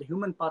 or the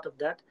human part of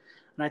that.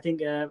 And I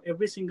think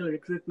every single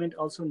recruitment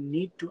also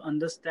need to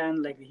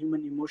understand like the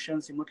human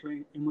emotions,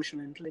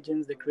 emotional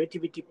intelligence, the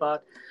creativity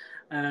part,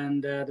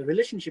 and the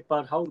relationship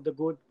part, how the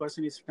good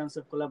person is in terms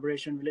of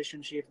collaboration,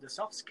 relationship, the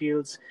soft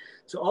skills.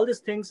 So all these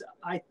things,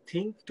 I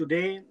think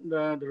today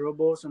the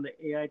robots and the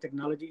AI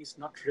technology is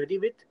not ready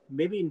with,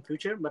 maybe in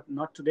future, but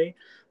not today.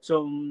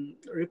 So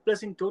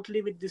replacing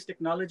totally with this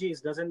technology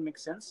doesn't make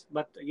sense.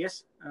 But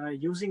yes,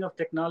 using of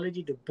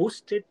technology to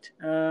boost it,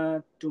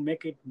 to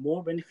make it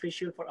more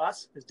beneficial for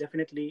us is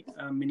definitely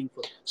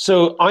meaningful.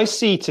 So I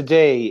see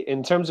today,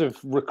 in terms of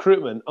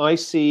recruitment, I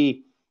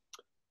see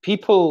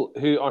people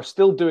who are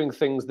still doing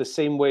things the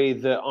same way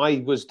that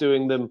I was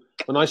doing them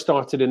when I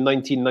started in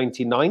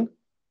 1999.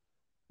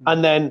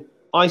 And then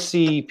I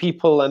see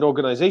people and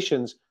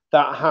organizations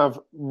that have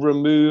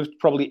removed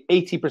probably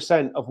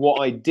 80% of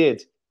what I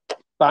did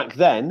back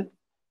then,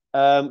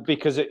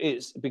 because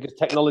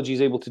technology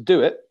is able to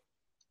do it,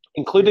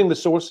 including the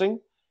sourcing,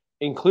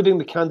 including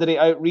the candidate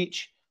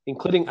outreach,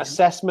 including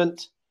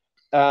assessment,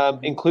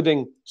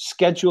 including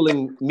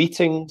scheduling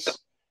meetings,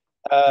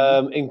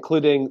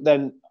 including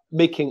then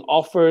making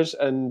offers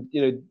and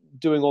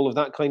doing all of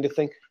that kind of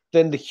thing.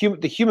 Then the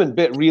human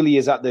bit really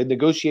is at the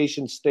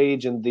negotiation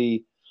stage and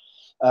the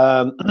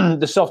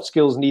soft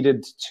skills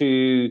needed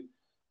to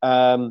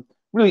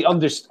really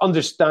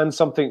understand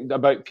something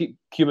about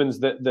humans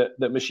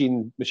that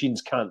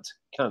machines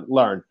can't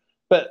learn.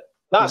 But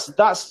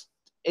that's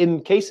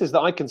in cases that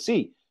I can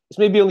see, it's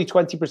maybe only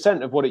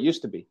 20% of what it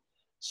used to be.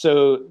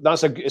 So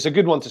it's a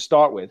good one to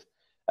start with.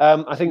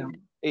 I think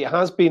it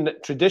has been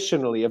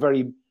traditionally a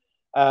very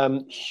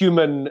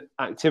human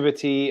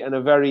activity and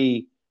a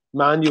very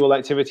manual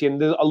activity,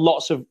 and there are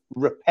lots of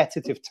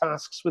repetitive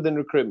tasks within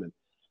recruitment.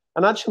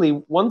 And actually,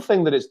 one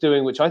thing that it's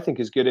doing, which I think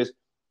is good, is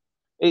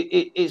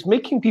it's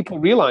making people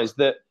realize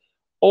that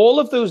all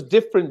of those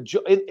different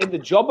in the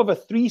job of a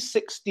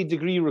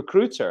 360-degree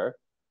recruiter,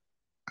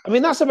 I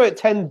mean, that's about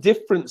 10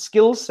 different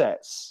skill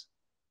sets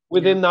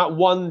within that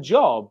one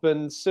job.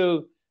 And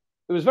so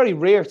it was very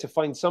rare to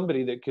find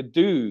somebody that could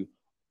do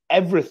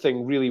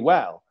everything really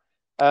well.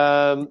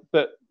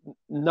 But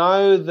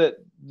now that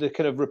the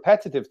kind of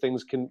repetitive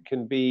things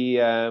can be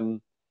kind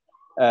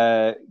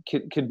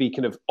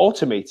of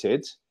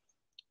automated,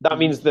 that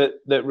means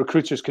that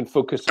recruiters can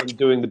focus on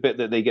doing the bit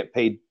that they get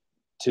paid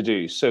to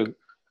do. So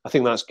I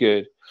think that's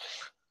good.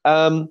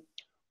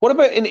 What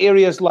about in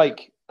areas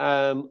like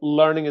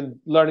learning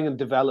and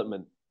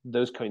development,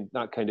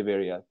 that kind of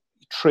area,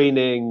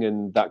 training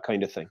and that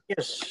kind of thing?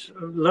 Yes,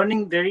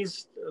 learning, there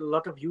is a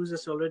lot of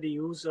users already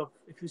use of,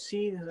 if you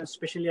see,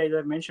 especially as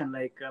I mentioned,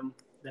 like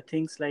the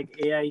things like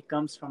AI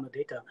comes from the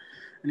data.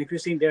 And if you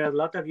see, there are a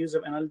lot of use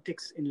of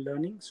analytics in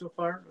learning so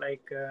far,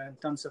 like in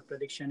terms of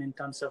prediction, in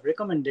terms of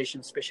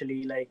recommendation,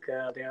 especially like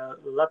there are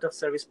a lot of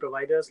service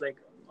providers, like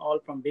all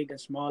from big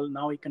and small.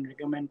 Now you can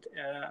recommend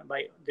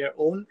by their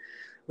own,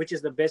 which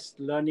is the best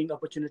learning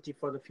opportunity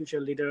for the future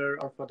leader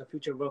or for the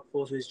future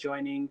workforce who is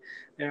joining.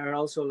 There are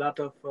also a lot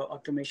of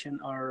automation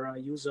or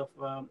use of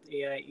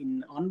AI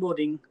in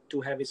onboarding to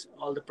have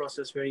all the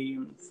process very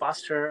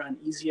faster and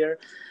easier.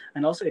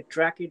 And also it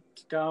track it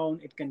down.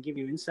 It can give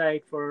you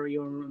insight for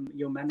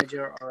your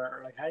manager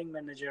or like hiring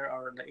manager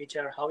or the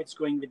HR, how it's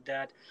going with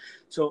that.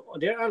 So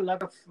there are a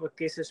lot of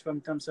cases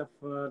from terms of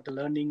the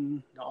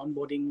learning, the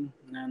onboarding,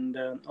 and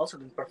also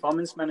the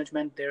performance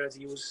management. There is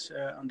use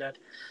on that.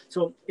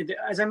 So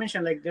as I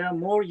mentioned, like there are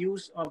more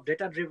use of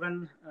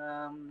data-driven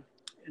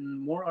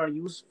and more are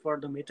used for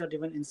the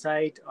meta-driven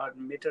insight or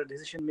meta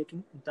decision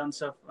making in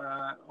terms of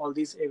all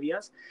these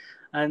areas.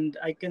 And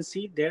I can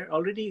see there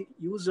already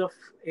use of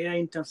AI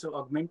in terms of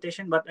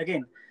augmentation. But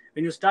again,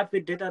 when you start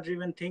with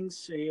data-driven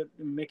things, you're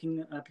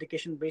making an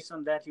application based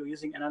on that, you're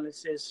using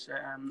analysis,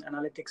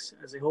 analytics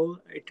as a whole,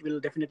 it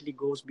will definitely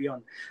goes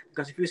beyond.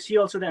 Because if you see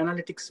also the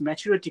analytics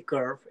maturity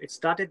curve, it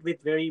started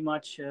with very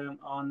much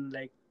on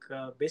like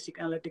basic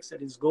analytics,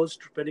 that is goes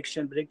to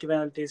prediction, predictive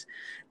analytics.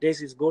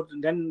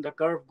 Then the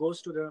curve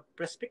goes to the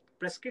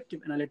prescriptive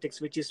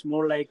analytics, which is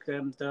more like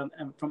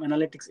from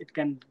analytics, it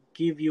can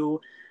give you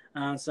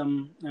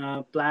some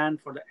plan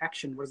for the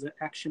action. What is the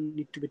action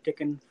need to be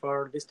taken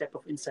for this type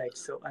of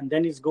insights? So, and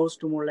then it goes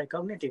to more like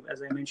cognitive,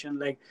 as I mentioned,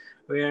 like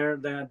where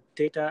the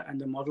data and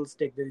the models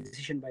take the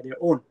decision by their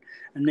own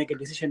and make a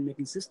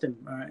decision-making system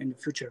in the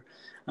future.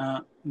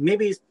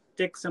 Maybe it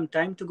takes some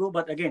time to go,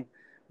 but again,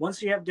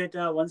 once you have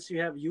data, once you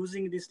have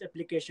using this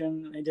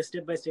application in the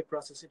step-by-step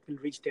process, it will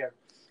reach there.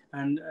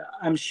 And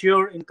I'm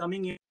sure in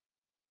coming years,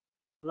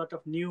 a lot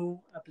of new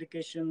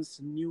applications,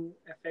 new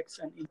effects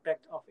and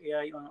impact of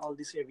AI on all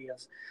these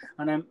areas.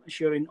 And I'm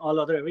sure in all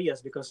other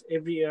areas, because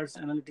every year's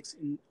analytics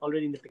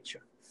already in the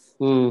picture.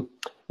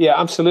 Yeah,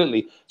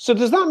 absolutely. So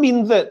does that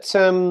mean that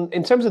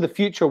in terms of the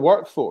future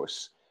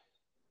workforce,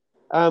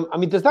 I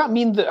mean, does that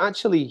mean that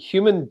actually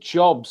human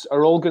jobs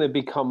are all going to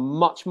become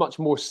much, much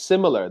more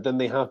similar than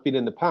they have been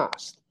in the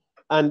past?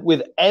 And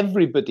with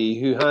everybody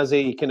who has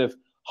a kind of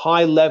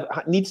high level,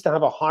 needs to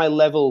have a high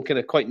level kind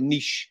of quite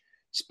niche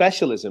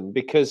specialism,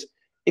 because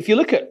if you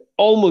look at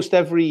almost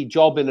every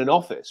job in an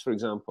office, for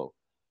example,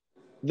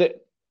 the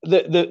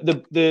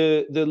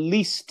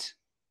least,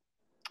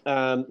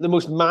 the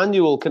most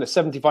manual kind of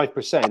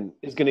 75%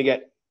 is going to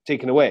get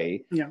taken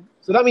away. Yeah.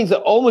 So that means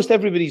that almost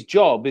everybody's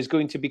job is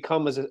going to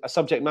become as a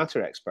subject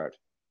matter expert.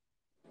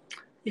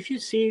 If you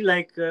see,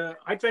 like,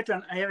 I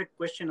have a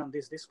question on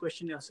this. This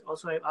question is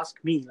also I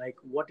ask me, like,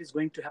 what is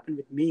going to happen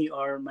with me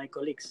or my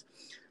colleagues?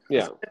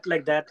 Yeah. I said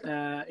like that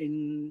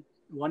in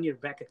 1 year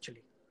back,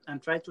 actually,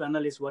 and try to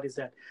analyze what is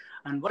that.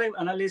 And what I've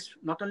analyzed,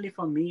 not only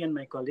for me and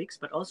my colleagues,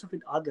 but also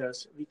with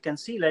others, we can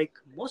see like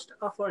most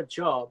of our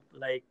job,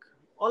 like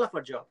all of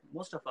our job,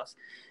 most of us,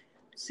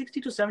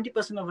 60 to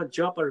 70% of our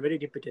job are very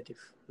repetitive.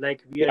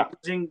 Like we are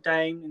using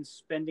time and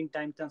spending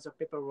time in terms of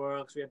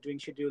paperwork. We are doing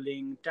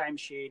scheduling,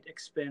 timesheet,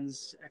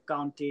 expense,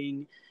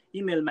 accounting,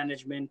 email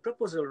management,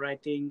 proposal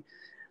writing,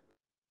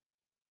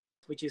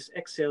 which is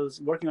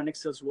Excel's, working on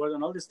Excel's Word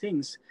and all these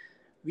things.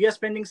 We are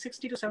spending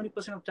 60 to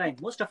 70% of time,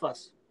 most of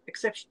us,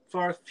 except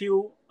for a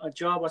few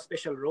job or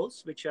special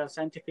roles, which are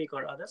scientific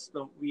or others.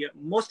 So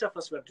most of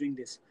us were doing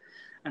this.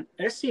 And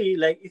let's see,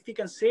 like, if we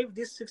can save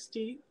this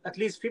 60, at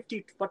least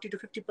 40 to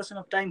 50%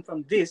 of time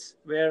from this,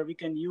 where we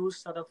can use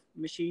sort of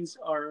machines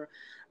or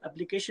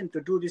application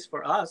to do this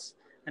for us,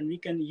 and we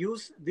can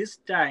use this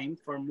time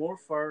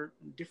for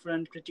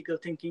different critical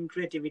thinking,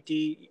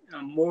 creativity,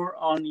 more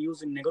on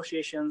using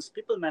negotiations,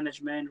 people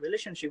management,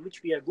 relationship,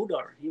 which we are good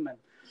at, human.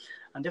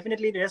 And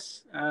definitely,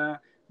 yes,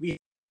 we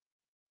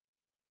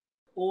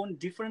own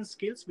different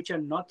skills which are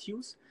not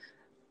used.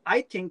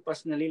 I think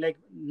personally, like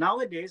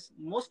nowadays,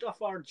 most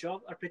of our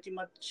jobs are pretty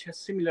much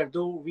similar,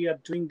 though we are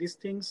doing these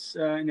things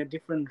in a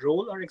different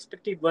role or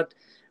expected, but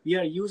we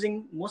are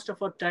using most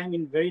of our time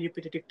in very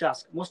repetitive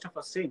tasks, most of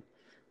us same.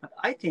 But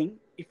I think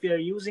if we are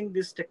using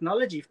this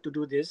technology to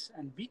do this,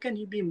 and we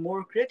can be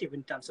more creative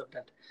in terms of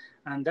that,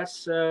 and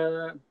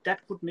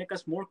that could make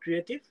us more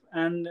creative.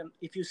 And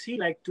if you see,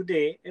 like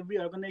today, every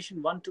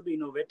organization want to be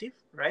innovative,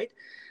 right?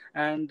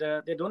 And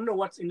they don't know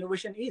what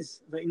innovation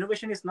is. The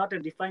innovation is not a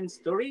defined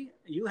story.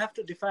 You have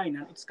to define,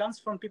 and it comes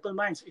from people's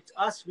minds. It's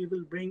us. We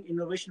will bring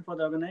innovation for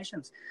the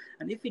organizations,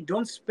 and if we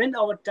don't spend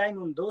our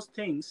time on those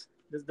things,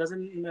 this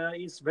doesn't.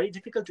 It's very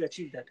difficult to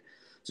achieve that.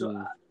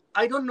 So.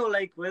 I don't know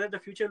like whether the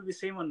future will be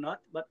same or not,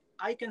 but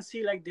I can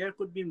see like there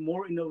could be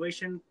more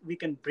innovation we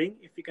can bring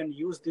if we can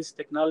use this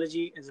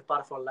technology as a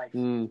part of our life.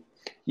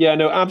 Yeah,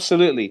 no,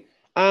 absolutely.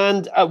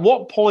 And at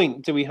what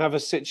point do we have a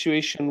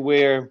situation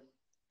where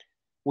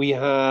we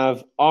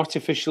have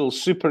artificial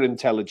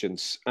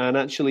superintelligence, and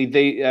actually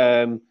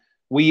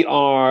we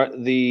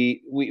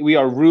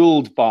are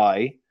ruled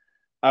by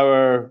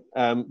our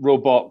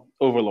robot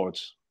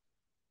overlords?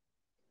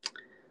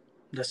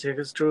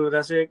 That's true.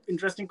 That's an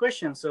interesting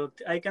question. So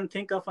I can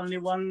think of only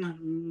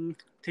one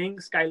thing,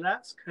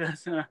 Skylark,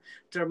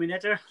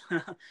 Terminator,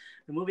 the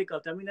movie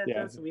called Terminator.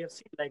 Yeah. So we have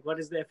seen like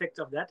what is the effect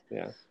of that.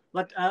 Yeah.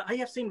 But I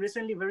have seen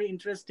recently very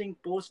interesting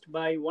post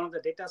by one of the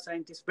data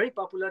scientists, very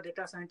popular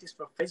data scientist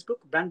for Facebook,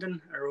 Brandon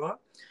Roa.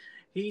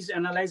 He's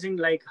analyzing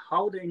like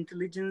how the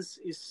intelligence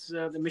is,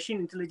 the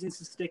machine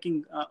intelligence is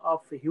taking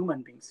off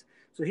human beings.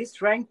 So he's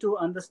trying to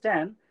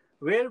understand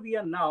where we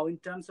are now in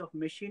terms of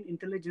machine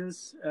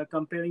intelligence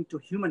comparing to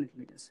human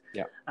intelligence.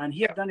 Yeah. And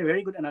he has done a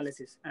very good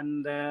analysis.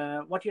 And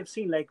what you have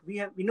seen, like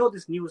we know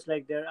this news,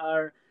 like there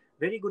are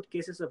very good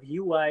cases of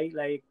UI,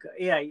 like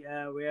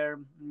AI, where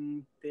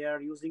they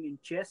are using in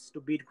chess to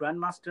beat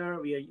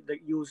grandmaster. They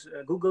use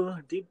Google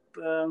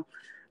Google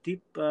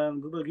Deep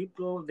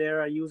Go. They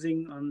are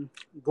using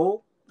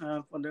Go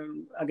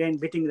again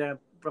beating the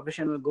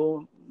professional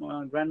Go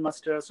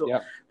grandmaster. So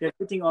they're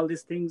putting all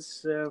these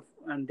things,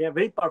 and they're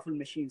very powerful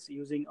machines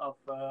using of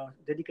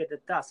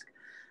dedicated task.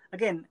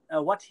 Again,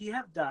 what he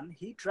have done,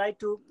 he tried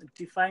to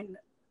define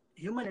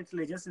human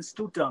intelligence in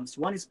two terms.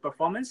 One is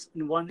performance,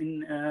 and one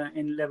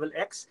in level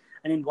X,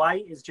 and in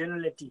Y is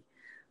generality,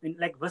 in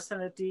like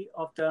versatility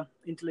of the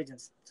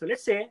intelligence. So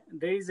let's say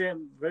there is a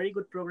very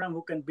good program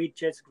who can beat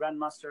chess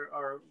grandmaster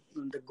or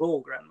the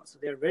Go grandmaster.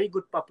 They are very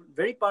good,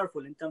 very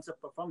powerful in terms of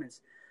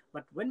performance.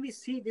 But when we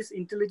see this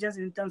intelligence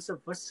in terms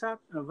of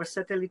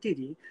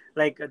versatility,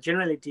 like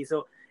generality,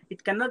 so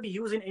it cannot be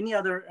used in any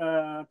other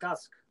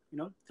task.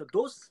 So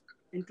those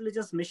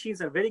intelligence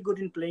machines are very good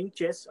in playing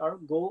chess or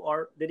Go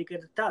or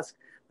dedicated task.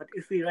 But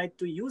if we try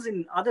to use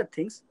in other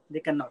things, they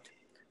cannot.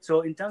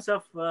 So in terms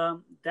of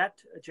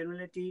that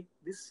generality,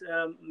 these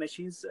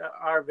machines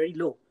are very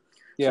low.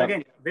 Yeah. So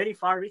again, very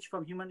far reach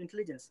from human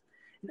intelligence.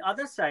 On the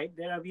other side,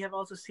 we have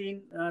also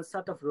seen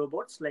sort of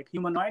robots like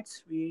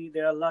humanoids.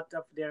 There are a lot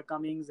of their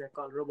comings. They're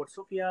called Robot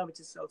Sophia, which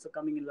is also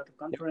coming in a lot of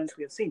conference.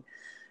 We have seen.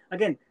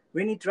 Again,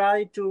 when you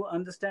try to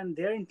understand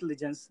their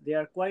intelligence,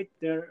 their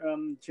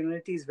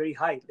generality is very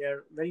high.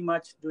 They're very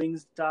much doing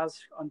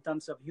tasks on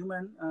terms of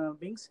human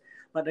beings.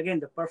 But again,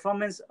 the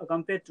performance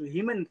compared to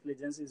human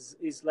intelligence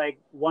is like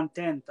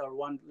 1/10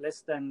 or less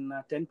than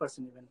 10%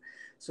 even.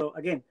 So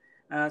again,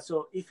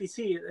 so if you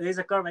see, there's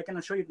a curve I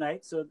cannot show you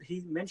tonight. So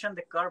he mentioned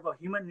the curve of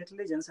human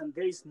intelligence, and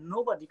there is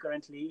nobody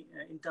currently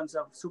in terms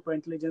of super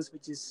intelligence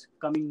which is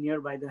coming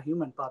nearby the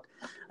human part,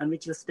 and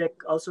which is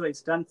also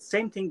it's done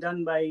same thing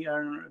done by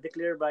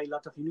declared by a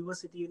lot of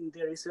university in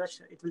their research.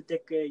 It will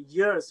take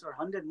years or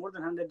more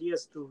than 100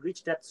 years to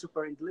reach that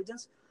super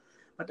intelligence.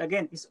 But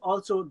again, it's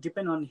also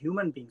depend on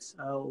human beings,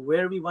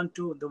 where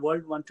the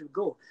world want to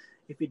go.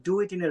 If we do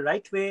it in a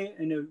right way,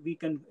 we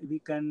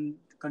can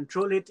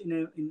control it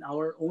in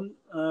our own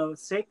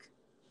sake,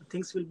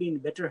 things will be in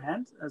better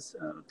hands, as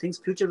things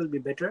future will be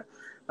better.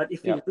 But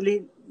if Yeah. we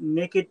really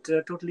make it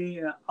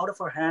totally out of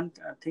our hand,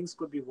 things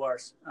could be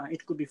worse.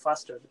 It could be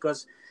faster,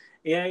 because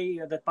AI,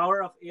 the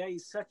power of AI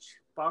is such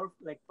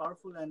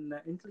powerful, and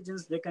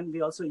intelligence, they can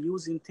be also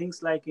used in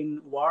things like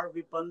in war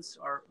weapons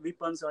or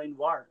in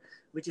war,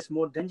 which is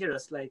more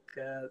dangerous. Like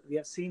we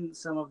have seen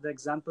some of the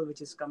example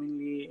which is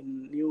commonly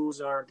in news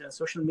or the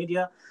social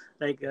media,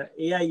 like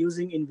AI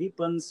using in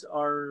weapons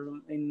or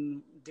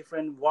in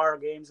different war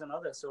games and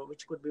others, so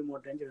which could be more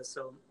dangerous.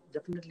 So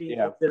definitely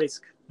Yeah. the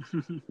risk.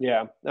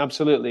 Yeah,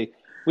 absolutely.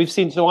 We've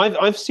seen. So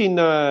I've seen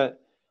a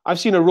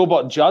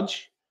robot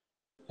judge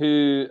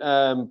who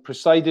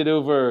presided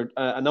over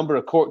a number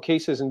of court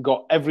cases and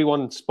got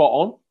everyone spot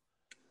on.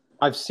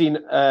 I've seen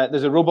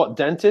there's a robot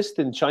dentist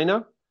in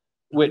China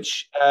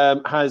which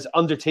has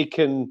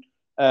undertaken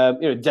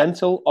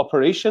dental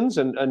operations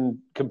and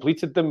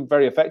completed them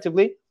very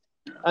effectively.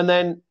 And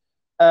then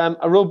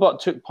a robot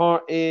took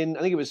part in,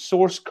 I think it was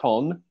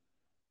SourceCon,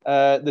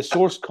 the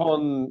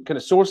SourceCon kind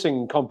of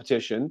sourcing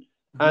competition,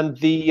 and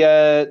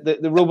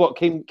the robot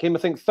came I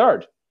think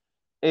third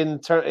in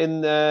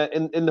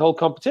the whole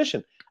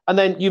competition. And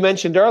then you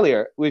mentioned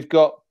earlier, we've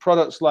got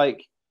products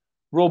like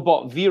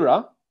Robot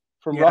Vera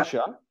from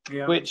Russia,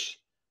 which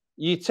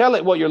you tell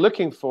it what you're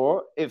looking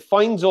for, it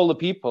finds all the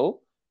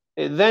people,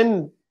 it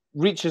then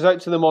reaches out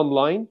to them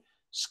online,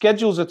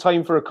 schedules a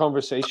time for a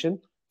conversation,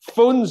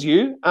 phones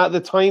you at the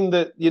time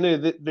that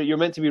that you're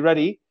meant to be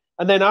ready,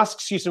 and then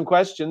asks you some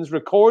questions,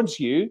 records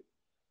you,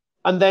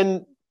 and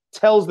then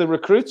tells the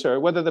recruiter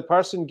whether the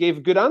person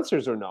gave good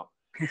answers or not.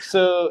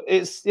 So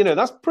it's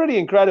that's pretty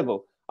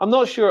incredible. I'm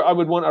not sure I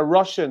would want a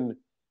Russian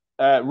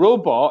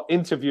robot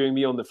interviewing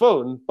me on the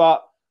phone,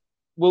 but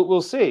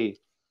we'll see.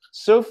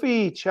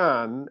 Sophie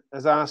Chan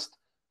has asked,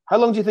 how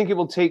long do you think it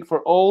will take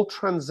for all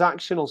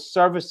transactional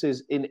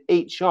services in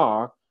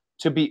HR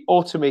to be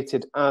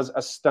automated as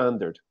a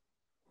standard?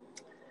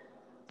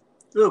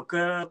 Look,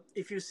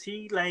 if you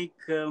see like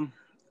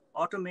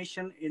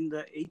automation in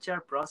the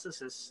HR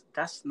processes,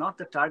 that's not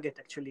the target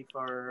actually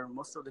for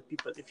most of the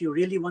people. If you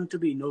really want to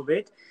be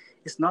innovate,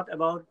 it's not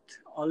about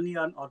only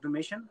on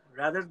automation,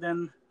 rather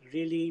than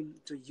really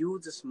to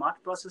use the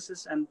smart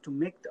processes and to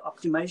make the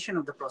optimization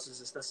of the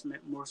processes. That's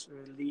most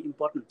really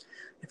important.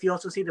 If you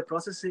also see the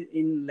process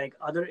in like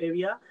other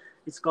area,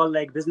 it's called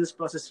like business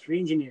process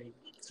reengineering.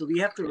 So we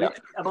have to read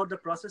about the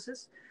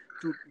processes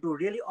to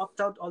really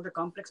opt out all the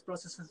complex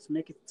processes,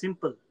 make it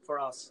simple for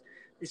us.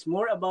 It's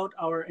more about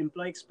our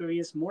employee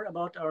experience, more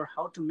about our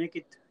how to make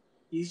it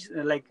easy,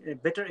 like a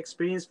better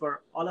experience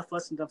for all of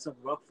us in terms of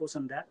workforce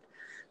and that.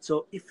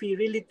 So if we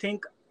really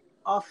think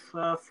of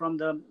from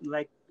the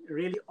like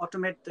really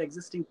automate the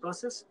existing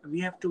process, we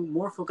have to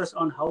more focus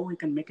on how we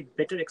can make it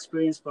better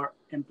experience for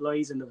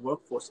employees and the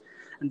workforce.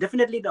 And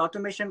definitely the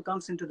automation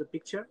comes into the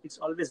picture. It's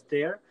always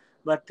there.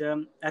 But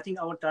I think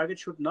our target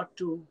should not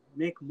to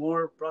make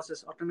more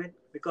process automate,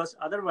 because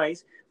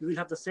otherwise we will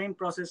have the same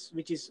process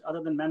which is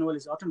other than manual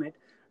is automate.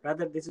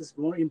 Rather, this is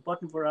more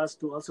important for us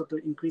to also to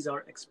increase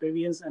our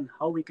experience and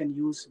how we can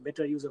use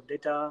better use of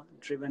data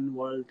driven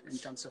world in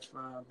terms of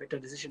better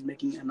decision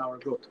making and our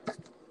growth.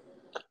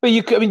 But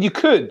you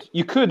could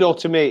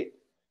automate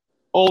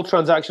all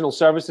transactional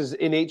services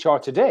in HR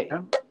today.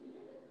 Yeah.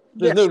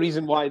 There's no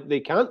reason why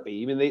they can't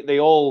be. I mean, they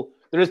all,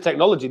 there is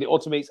technology that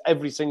automates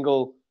every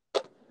single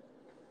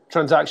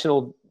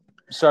transactional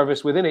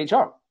service within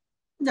HR.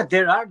 Yeah,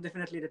 there are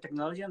definitely the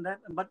technology on that,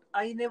 but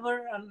I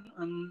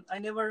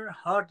never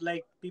heard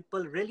like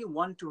people really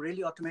want to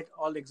really automate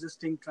all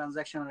existing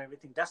transaction or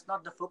everything. That's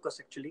not the focus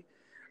actually.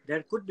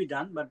 There could be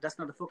done, but that's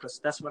not the focus.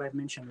 That's what I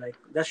mentioned. Like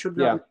that should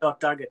not be our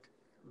target.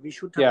 We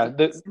should have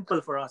simple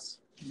for us.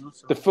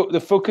 So. The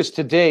focus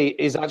today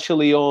is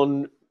actually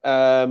on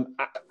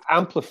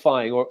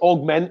amplifying or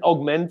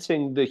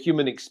augmenting the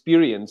human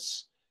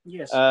experience.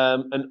 Yes.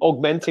 And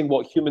augmenting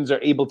what humans are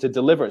able to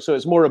deliver. So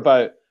it's more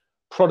about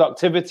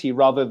productivity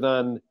rather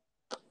than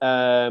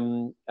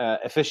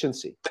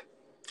efficiency.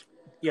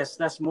 Yes,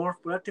 that's more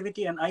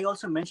productivity. And I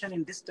also mentioned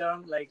in this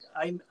term, like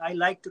I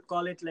like to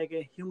call it like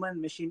a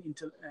human-machine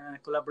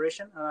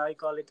collaboration. I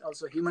call it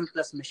also human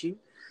plus machine,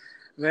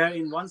 where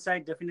in one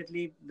side,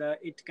 definitely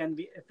it can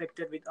be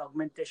affected with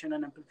augmentation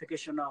and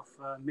amplification of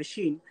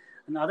machine.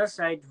 On the other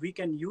side, we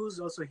can use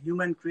also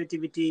human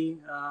creativity,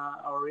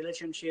 our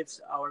relationships,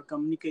 our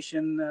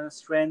communication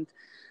strength,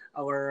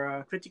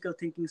 our critical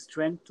thinking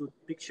strength to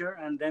picture.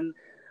 And then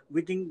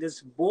within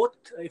this both,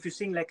 if you're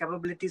seeing like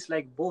capabilities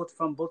like both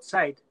from both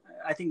sides,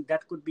 I think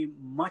that could be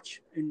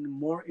much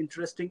more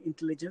interesting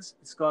intelligence.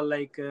 It's called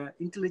like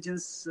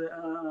intelligence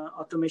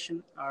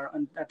automation or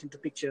that into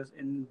pictures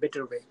in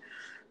better way.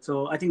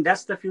 So I think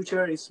that's the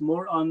future. Is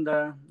more on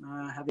the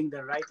having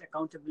the right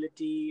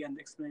accountability and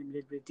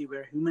explainability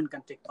where human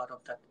can take part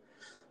of that.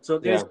 So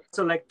there's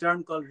also like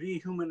term called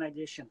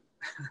rehumanization.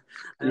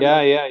 I don't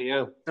know.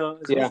 Yeah. So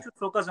we should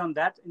focus on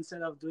that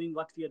instead of doing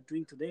what we are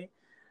doing today.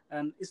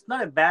 And it's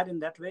not a bad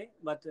in that way,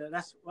 but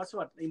that's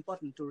what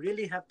important to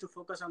really have to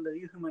focus on the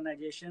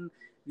rehumanization.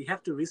 We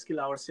have to reskill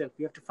ourselves.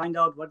 We have to find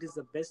out what is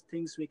the best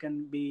things we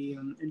can be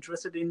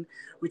interested in,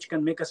 which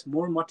can make us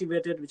more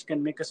motivated, which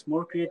can make us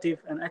more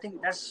creative. And I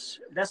think that's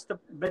the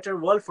better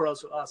world for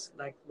also us,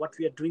 like what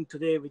we are doing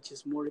today, which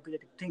is more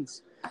repetitive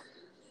things.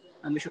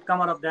 And we should come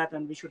out of that,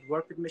 and we should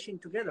work with machine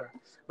together.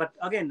 But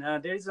again,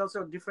 there is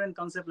also a different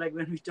concept, like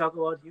when we talk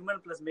about human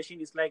plus machine,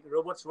 it's like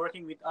robots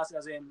working with us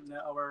as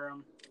our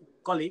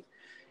colleague.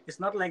 It's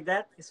not like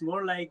that. It's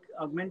more like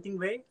augmenting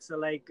way. So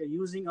like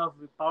using of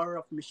the power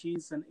of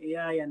machines and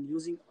AI, and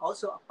using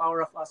also a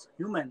power of us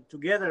human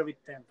together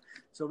with them.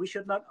 So we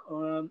should not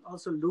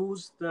also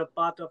lose the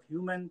part of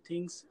human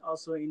things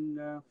also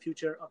in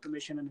future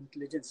automation and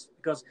intelligence,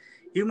 because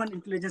human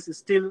intelligence is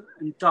still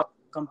in top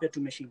compared to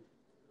machine.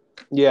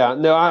 Yeah,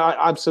 no, I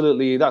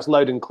absolutely. That's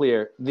loud and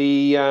clear.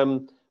 The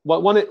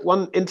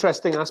one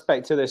interesting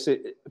aspect to this,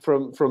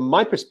 from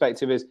my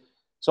perspective, is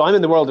so I'm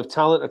in the world of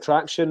talent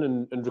attraction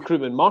and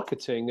recruitment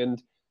marketing,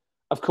 and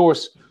of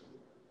course,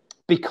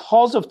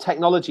 because of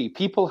technology,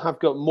 people have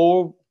got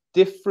more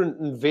different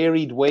and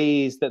varied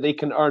ways that they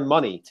can earn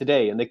money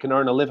today, and they can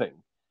earn a living.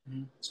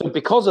 Mm-hmm. So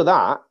because of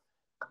that,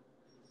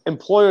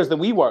 employers that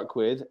we work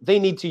with, they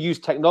need to use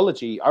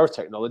technology, our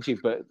technology,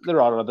 but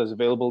there are others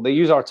available. They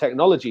use our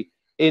technology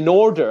in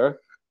order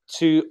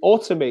to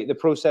automate the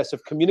process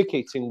of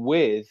communicating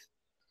with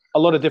a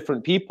lot of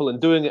different people and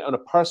doing it on a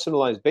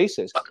personalized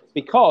basis,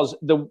 because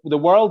the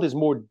world is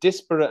more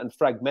disparate and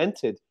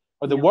fragmented,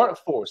 or the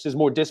workforce is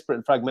more disparate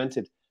and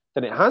fragmented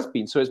than it has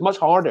been. So it's much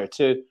harder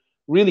to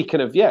really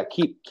kind of,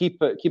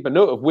 keep a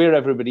note of where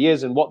everybody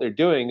is and what they're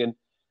doing. And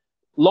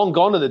long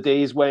gone are the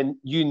days when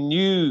you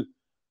knew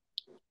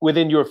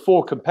within your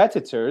 4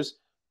 competitors,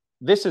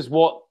 this is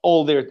what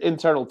all their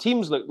internal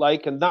teams look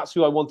like, and that's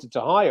who I wanted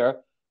to hire.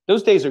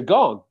 Those days are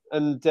gone,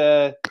 and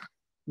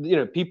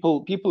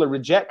people are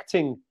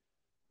rejecting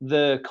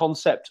the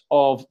concept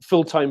of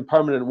full-time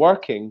permanent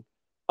working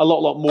a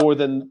lot more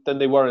than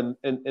they were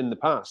in the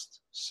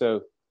past.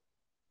 So,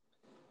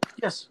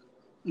 yes.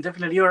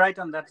 Definitely, you're right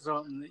on that.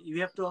 So you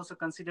have to also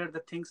consider the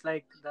things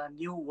like the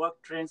new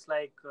work trends,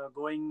 like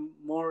going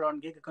more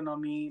on gig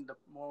economy, the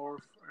more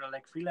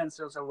like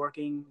freelancers are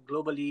working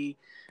globally,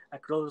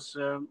 across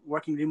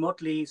working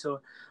remotely.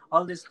 So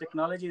all this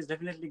technology is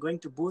definitely going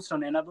to boost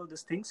and enable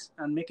these things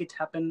and make it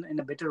happen in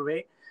a better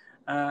way.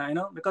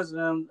 Because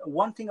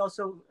one thing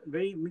also,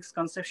 very mixed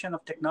conception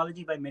of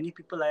technology by many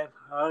people I've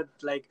heard,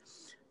 like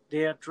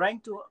they are trying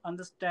to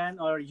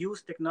understand or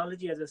use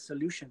technology as a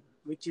solution,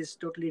 which is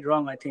totally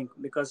wrong, I think,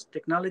 because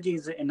technology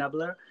is an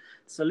enabler.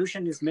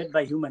 Solution is made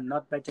by human,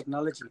 not by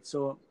technology.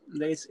 So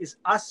it's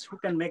us who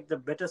can make the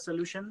better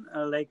solution,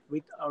 like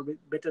with our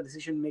better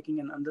decision making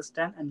and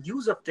understand. And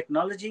use of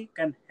technology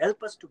can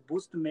help us to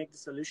boost to make the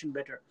solution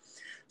better.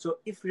 So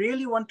if we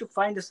really want to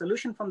find a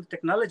solution from the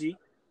technology,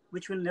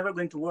 which will never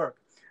going to work,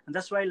 and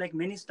that's why like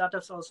many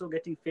startups also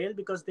getting failed,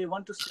 because they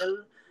want to sell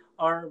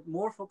or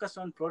more focus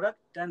on product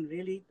than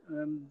really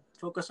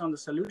focus on the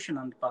solution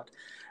on the part.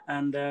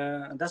 And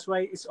that's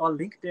why it's all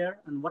linked there.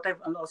 And what I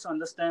also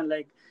understand,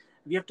 like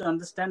we have to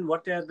understand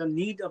what are the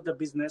need of the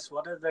business,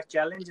 what are the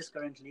challenges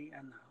currently,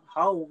 and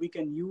how we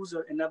can use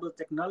or enable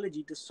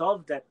technology to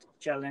solve that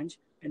challenge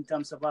in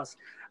terms of us.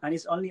 And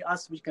it's only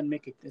us which can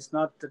make it. It's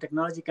not, the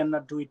technology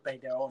cannot do it by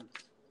their own.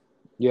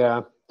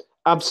 Yeah,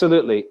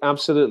 absolutely.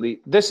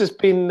 This has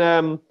been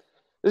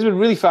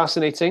really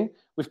fascinating.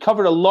 We've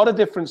covered a lot of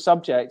different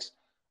subjects.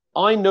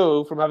 I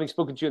know from having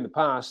spoken to you in the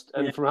past,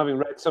 and from having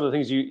read some of the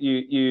things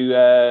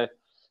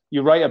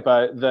you write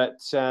about,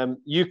 that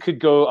you could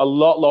go a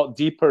lot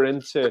deeper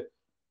into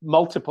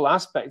multiple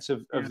aspects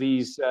of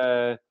these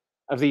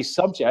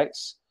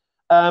subjects.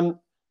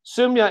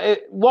 Soumya,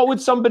 what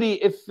would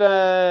somebody,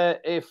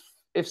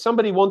 if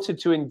somebody wanted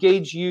to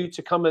engage you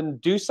to come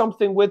and do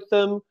something with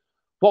them,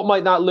 what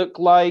might that look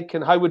like,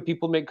 and how would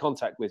people make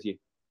contact with you?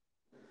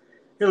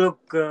 Hey,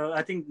 look,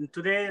 I think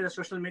today the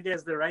social media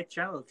is the right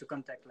channel to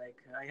contact. Like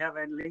I have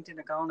a LinkedIn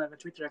account, I have a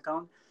Twitter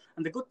account,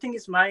 and the good thing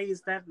is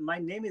that my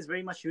name is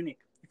very much unique.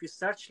 If you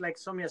search like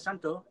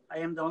Soumyasanto, I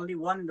am the only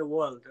one in the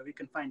world we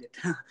can find it.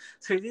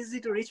 So it's easy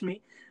to reach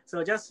me.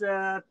 So just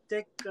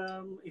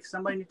if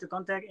somebody needs to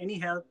contact any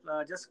help,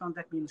 just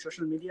contact me in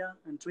social media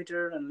and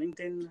Twitter and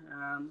LinkedIn.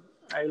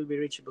 I will be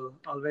reachable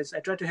always. I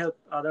try to help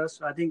others.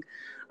 So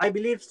I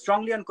believe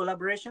strongly on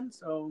collaboration.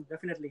 So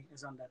definitely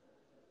is on that.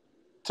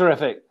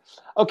 Terrific.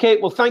 Okay,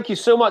 well, thank you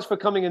so much for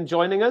coming and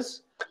joining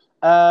us.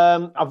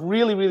 I've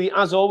really,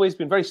 as always,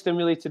 been very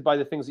stimulated by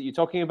the things that you're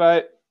talking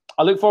about.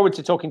 I look forward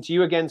to talking to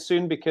you again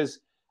soon, because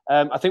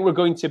I think we're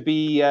going to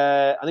be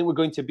at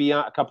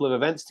a couple of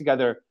events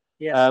together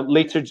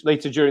later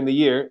during the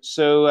year.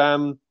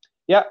 So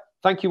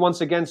thank you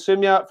once again,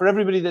 Soumya. For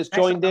everybody that's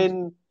joined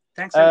in,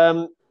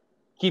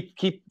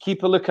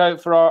 keep a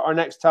lookout for our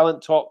next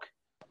Talent Talk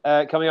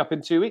coming up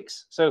in 2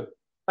 weeks. So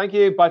thank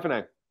you. Bye for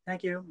now.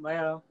 Thank you. Bye.